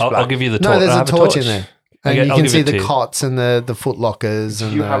 Right? It's pitch I'll black. give you the torch. No, there's I a have torch in there. And Okay, you I'll can give see it to the you. cots and the foot lockers.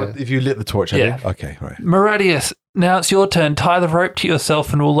 And If you lit the torch, have Yeah. you? Okay, right. Meridius, now it's your turn. Tie the rope to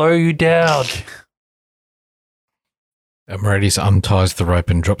yourself and we'll lower you down. Meridius unties the rope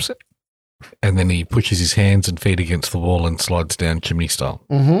and drops it. And then he pushes his hands and feet against the wall and slides down chimney style.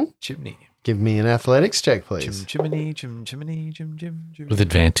 Mm-hmm. Chimney. Give me an athletics check, please. Chimney. With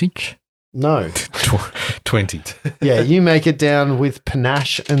advantage? No. 20. Yeah, you make it down with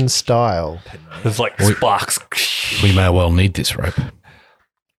panache and style. There's like sparks. We may well need this rope.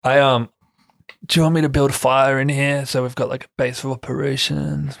 Do you want me to build a fire in here so we've got like a base of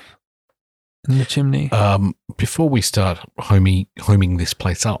operations in the chimney? Before we start homing this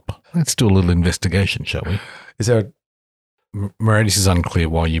place up, let's do a little investigation, shall we? Is there Meridius is unclear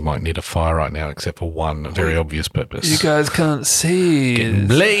why you might need a fire right now, except for one very obvious purpose. You guys can't see. Getting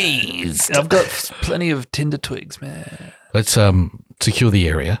blazed. I've got plenty of tinder twigs, man. Let's secure the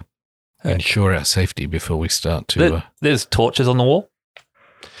area, ensure our safety before we start to. There's torches on the wall.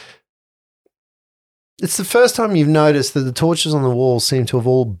 It's the first time you've noticed that the torches on the wall seem to have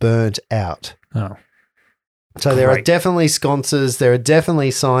all burnt out. Oh. So there are Great. definitely sconces. There are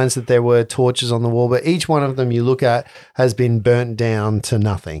definitely signs that there were torches on the wall, but each one of them you look at has been burnt down to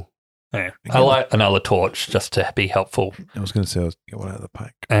nothing. Yeah. I light another torch just to be helpful. I was going to say I'll get one out of the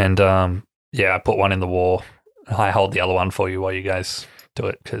pack. And I put one in the wall. I hold the other one for you while you guys do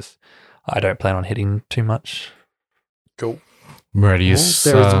it because I don't plan on hitting too much. Cool. Meridius.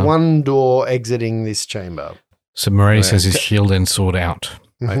 There is one door exiting this chamber. So Meridius Right. has his shield and sword out.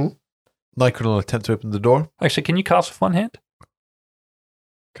 Mhm. Nycron will attempt to open the door. Actually, can you cast with one hand?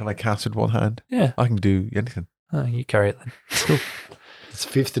 Can I cast with one hand? Yeah. I can do anything. Oh, you carry it then. Cool. It's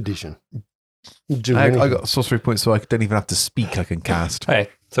 5th edition. Do I anything. got sorcery points, so I don't even have to speak. I can cast. Hey,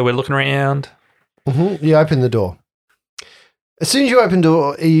 so we're looking around. You open the door. As soon as you open the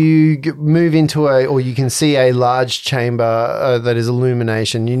door, you move into you can see a large chamber that is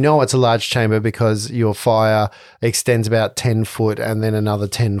illumination. You know it's a large chamber because your fire extends about 10 foot and then another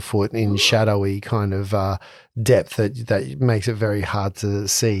 10 foot in shadowy kind of depth that makes it very hard to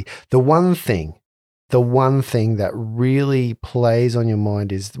see. The one thing that really plays on your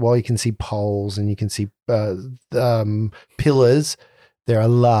mind is while you can see poles and you can see pillars, there are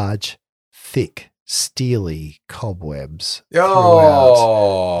large, thick, steely cobwebs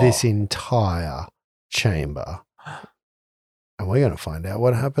throughout this entire chamber. And we're going to find out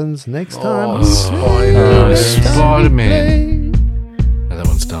what happens next time. Spider-Man. No, that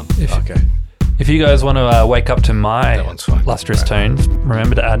one's done. Okay. If you guys want to wake up to my That one's fine. lustrous tones,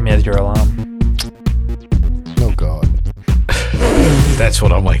 remember to add me as your alarm. Oh, God. That's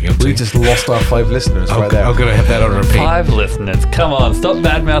what I'm waking up to. We just lost our 5 listeners right there. I'm going to have that on repeat. 5 listeners. Come on, stop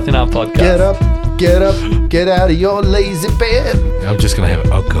bad-mouthing our podcast. Get up, get out of your lazy bed. I'm just going to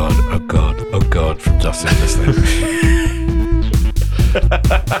have, oh God,